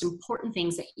 3 most important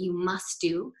things that you must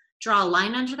do, draw a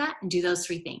line under that, and do those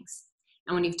 3 things.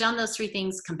 And when you've done those 3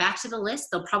 things, come back to the list.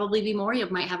 There'll probably be more. You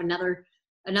might have another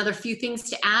few things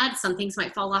to add. Some things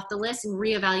might fall off the list, and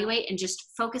reevaluate and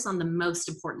just focus on the most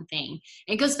important thing.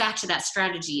 And it goes back to that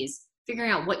strategy, is figuring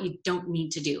out what you don't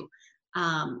need to do.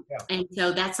 And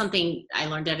so that's something I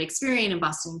learned at Experian and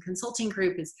Boston Consulting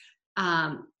Group is,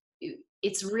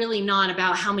 it's really not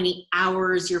about how many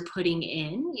hours you're putting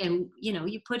in. And,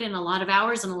 you put in a lot of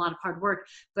hours and a lot of hard work,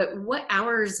 but what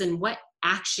hours and what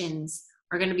actions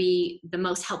are going to be the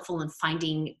most helpful in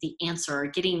finding the answer or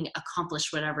getting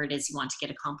accomplished whatever it is you want to get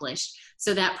accomplished.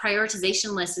 So that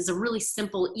prioritization list is a really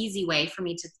simple, easy way for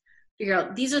me to figure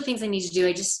out, these are things I need to do.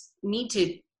 I just need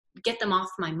to get them off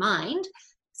my mind.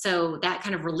 So that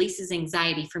kind of releases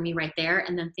anxiety for me right there.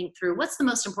 And then think through what's the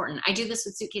most important. I do this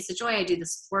with Suitcase of Joy. I do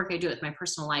this with work. I do it with my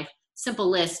personal life. Simple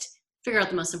list, figure out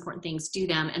the most important things, do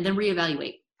them, and then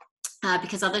reevaluate.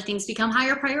 Because other things become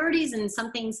higher priorities, and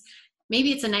some things,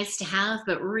 maybe it's a nice to have,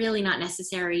 but really not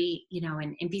necessary.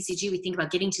 In BCG, we think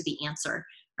about getting to the answer,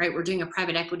 right? We're doing a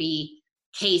private equity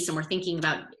case, and we're thinking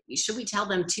about, should we tell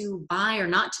them to buy or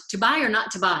not to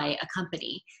buy a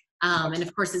company? And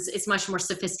of course, it's much more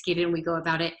sophisticated, and we go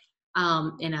about it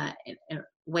in a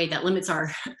way that limits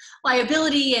our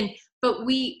liability. But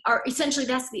we are essentially,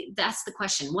 that's the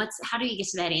question. How do you get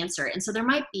to that answer? And so there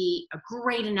might be a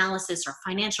great analysis or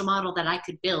financial model that I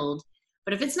could build,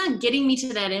 but if it's not getting me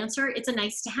to that answer, it's a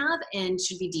nice to have and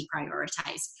should be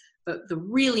deprioritized. but the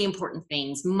really important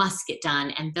things must get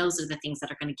done. And those are the things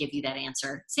that are going to give you that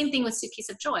answer. Same thing with Suitcase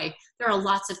of Joy. There are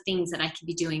lots of things that I could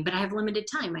be doing, but I have limited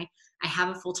time. I have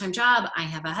a full-time job. I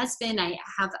have a husband. I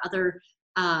have other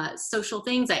social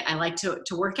things. I like to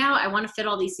work out. I want to fit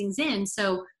all these things in.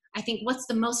 So I think what's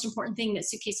the most important thing that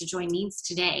Suitcase of Joy needs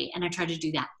today? And I try to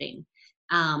do that thing.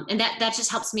 And that just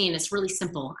helps me. And it's really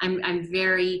simple. I'm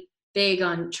very big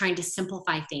on trying to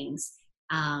simplify things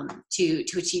to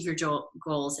achieve your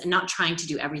goals and not trying to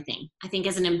do everything. I think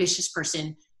as an ambitious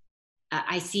person,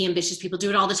 I see ambitious people do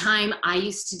it all the time. I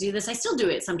used to do this. I still do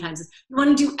it sometimes. You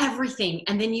want to do everything,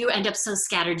 and then you end up so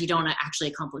scattered you don't actually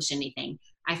accomplish anything.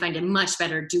 I find it much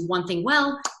better do one thing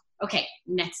well. Okay,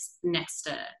 next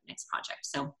project.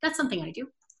 So that's something I do.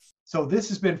 So this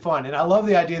has been fun, and I love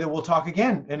the idea that we'll talk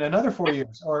again in another 4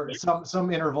 years or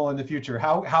some interval in the future.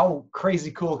 How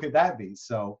crazy cool could that be?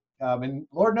 So, and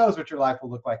Lord knows what your life will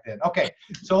look like then. Okay,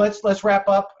 so let's wrap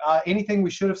up. Anything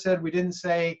we should have said we didn't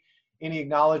say? Any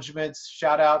acknowledgments,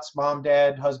 shout outs, mom,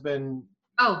 dad, husband?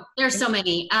 Oh, there's so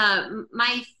many.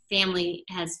 My family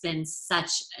has been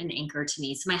such an anchor to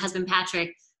me. So my husband,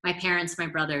 Patrick, my parents, my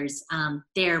brothers,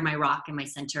 they're my rock and my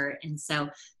center. And so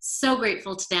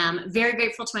grateful to them. Very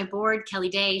grateful to my board, Kelly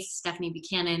Day, Stephanie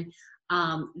Buchanan.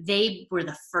 They were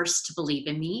the first to believe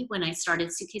in me when I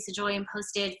started Suitcase of Joy and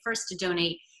posted, first to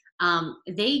donate.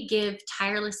 They give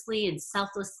tirelessly and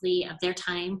selflessly of their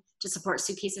time to support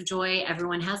Suitcase of Joy.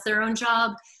 Everyone has their own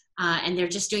job, and they're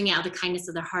just doing it out of the kindness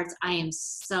of their hearts. I am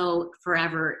so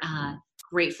forever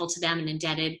grateful to them and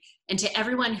indebted, and to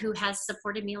everyone who has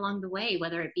supported me along the way,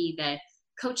 whether it be the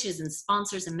coaches and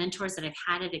sponsors and mentors that I've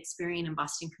had at Experian and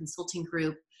Boston Consulting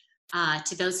Group,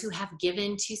 to those who have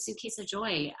given to Suitcase of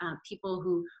Joy, people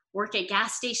who work at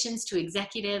gas stations, to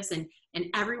executives, and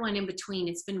everyone in between.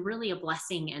 It's been really a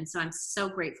blessing. And so I'm so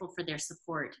grateful for their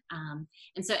support. And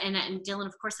Dylan,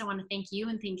 of course, I want to thank you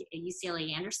and thank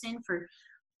UCLA Anderson for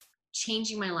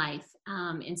changing my life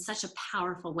in such a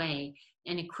powerful way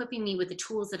and equipping me with the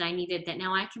tools that I needed, that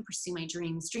now I can pursue my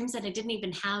dreams that I didn't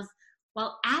even have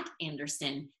while at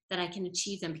Anderson, that I can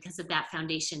achieve them because of that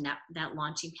foundation, that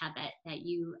launching pad that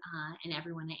you and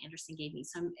everyone at Anderson gave me.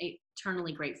 So I'm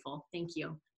eternally grateful. Thank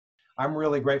you. I'm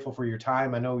really grateful for your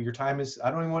time. I know your time is,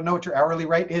 I don't even want to know what your hourly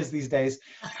rate is these days,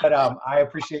 but I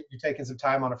appreciate you taking some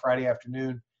time on a Friday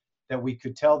afternoon that we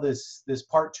could tell this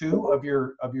part 2 of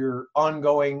your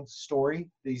ongoing story.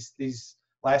 These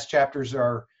last chapters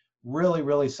are really,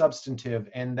 really substantive,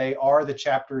 and they are the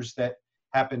chapters that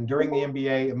happened during the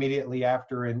MBA, immediately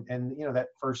after, and that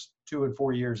first 2 and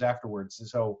 4 years afterwards. And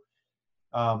so,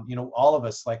 all of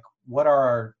us, like, what do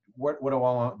I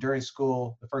want during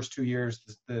school, the first 2 years,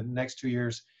 the next 2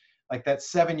 years, like that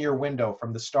 7-year window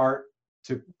from the start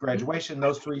to graduation,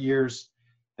 those 3 years,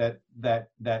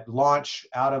 that launch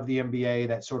out of the MBA,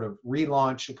 that sort of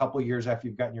relaunch a couple of years after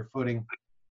you've gotten your footing.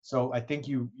 So I think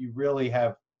you really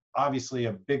have obviously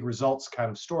a big results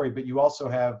kind of story, but you also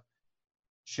have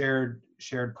shared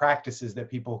practices that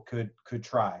people could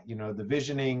try, the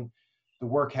visioning, the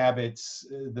work habits,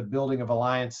 the building of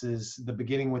alliances, the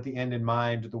beginning with the end in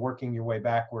mind, the working your way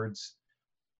backwards,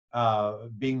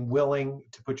 being willing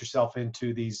to put yourself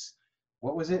into these,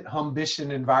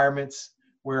 ambition environments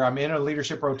where I'm in a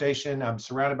leadership rotation, I'm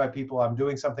surrounded by people, I'm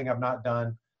doing something I've not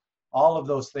done. All of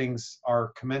those things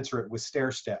are commensurate with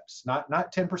stair steps, not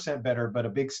 10% better, but a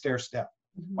big stair step.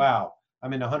 Mm-hmm. Wow,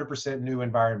 I'm in a 100% new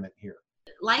environment here.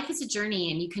 Life is a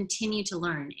journey, and you continue to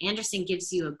learn. Anderson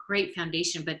gives you a great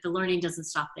foundation, but the learning doesn't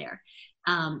stop there.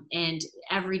 And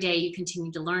every day you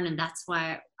continue to learn. And that's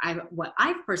why what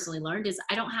I've personally learned is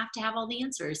I don't have to have all the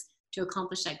answers to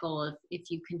accomplish that goal if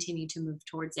you continue to move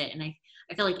towards it. And I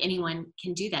feel like anyone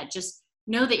can do that. Just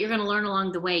know that you're going to learn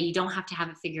along the way. You don't have to have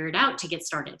it figured out to get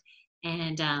started.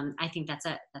 And I think that's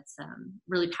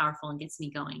really powerful and gets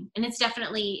me going. And it's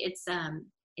definitely,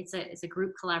 it's a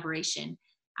group collaboration.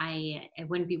 I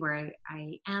wouldn't be where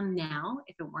I am now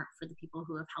if it weren't for the people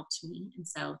who have helped me. And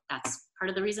so that's part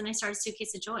of the reason I started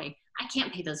Suitcase of Joy. I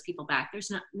can't pay those people back.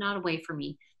 There's not a way for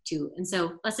me to. And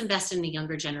so let's invest in the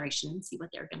younger generation and see what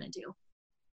they're going to do.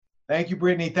 Thank you,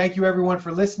 Brittany. Thank you, everyone,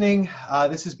 for listening.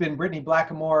 This has been Brittany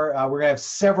Blackamore. We're going to have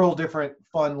several different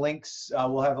fun links.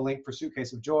 We'll have a link for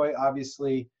Suitcase of Joy,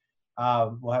 obviously.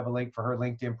 We'll have a link for her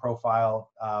LinkedIn profile.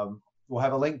 We'll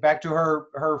have a link back to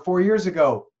her 4 years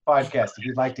ago podcast if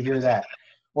you'd like to hear that,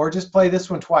 or just play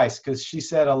this one twice because she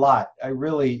said a lot.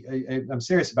 I'm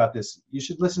serious about this. You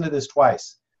should listen to this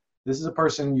twice. This is a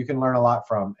person you can learn a lot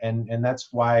from, and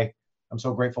that's why I'm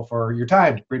so grateful for your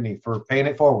time, Brittany, for paying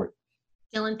it forward.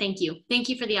 Dylan, thank you. Thank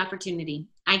you for the opportunity.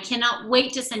 I cannot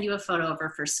wait to send you a photo of our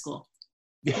first school.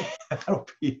 Yeah, that'll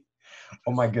be,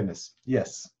 oh my goodness.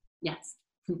 Yes. Yes.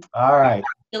 All right.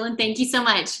 Dylan, thank you so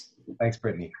much. Thanks,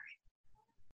 Brittany.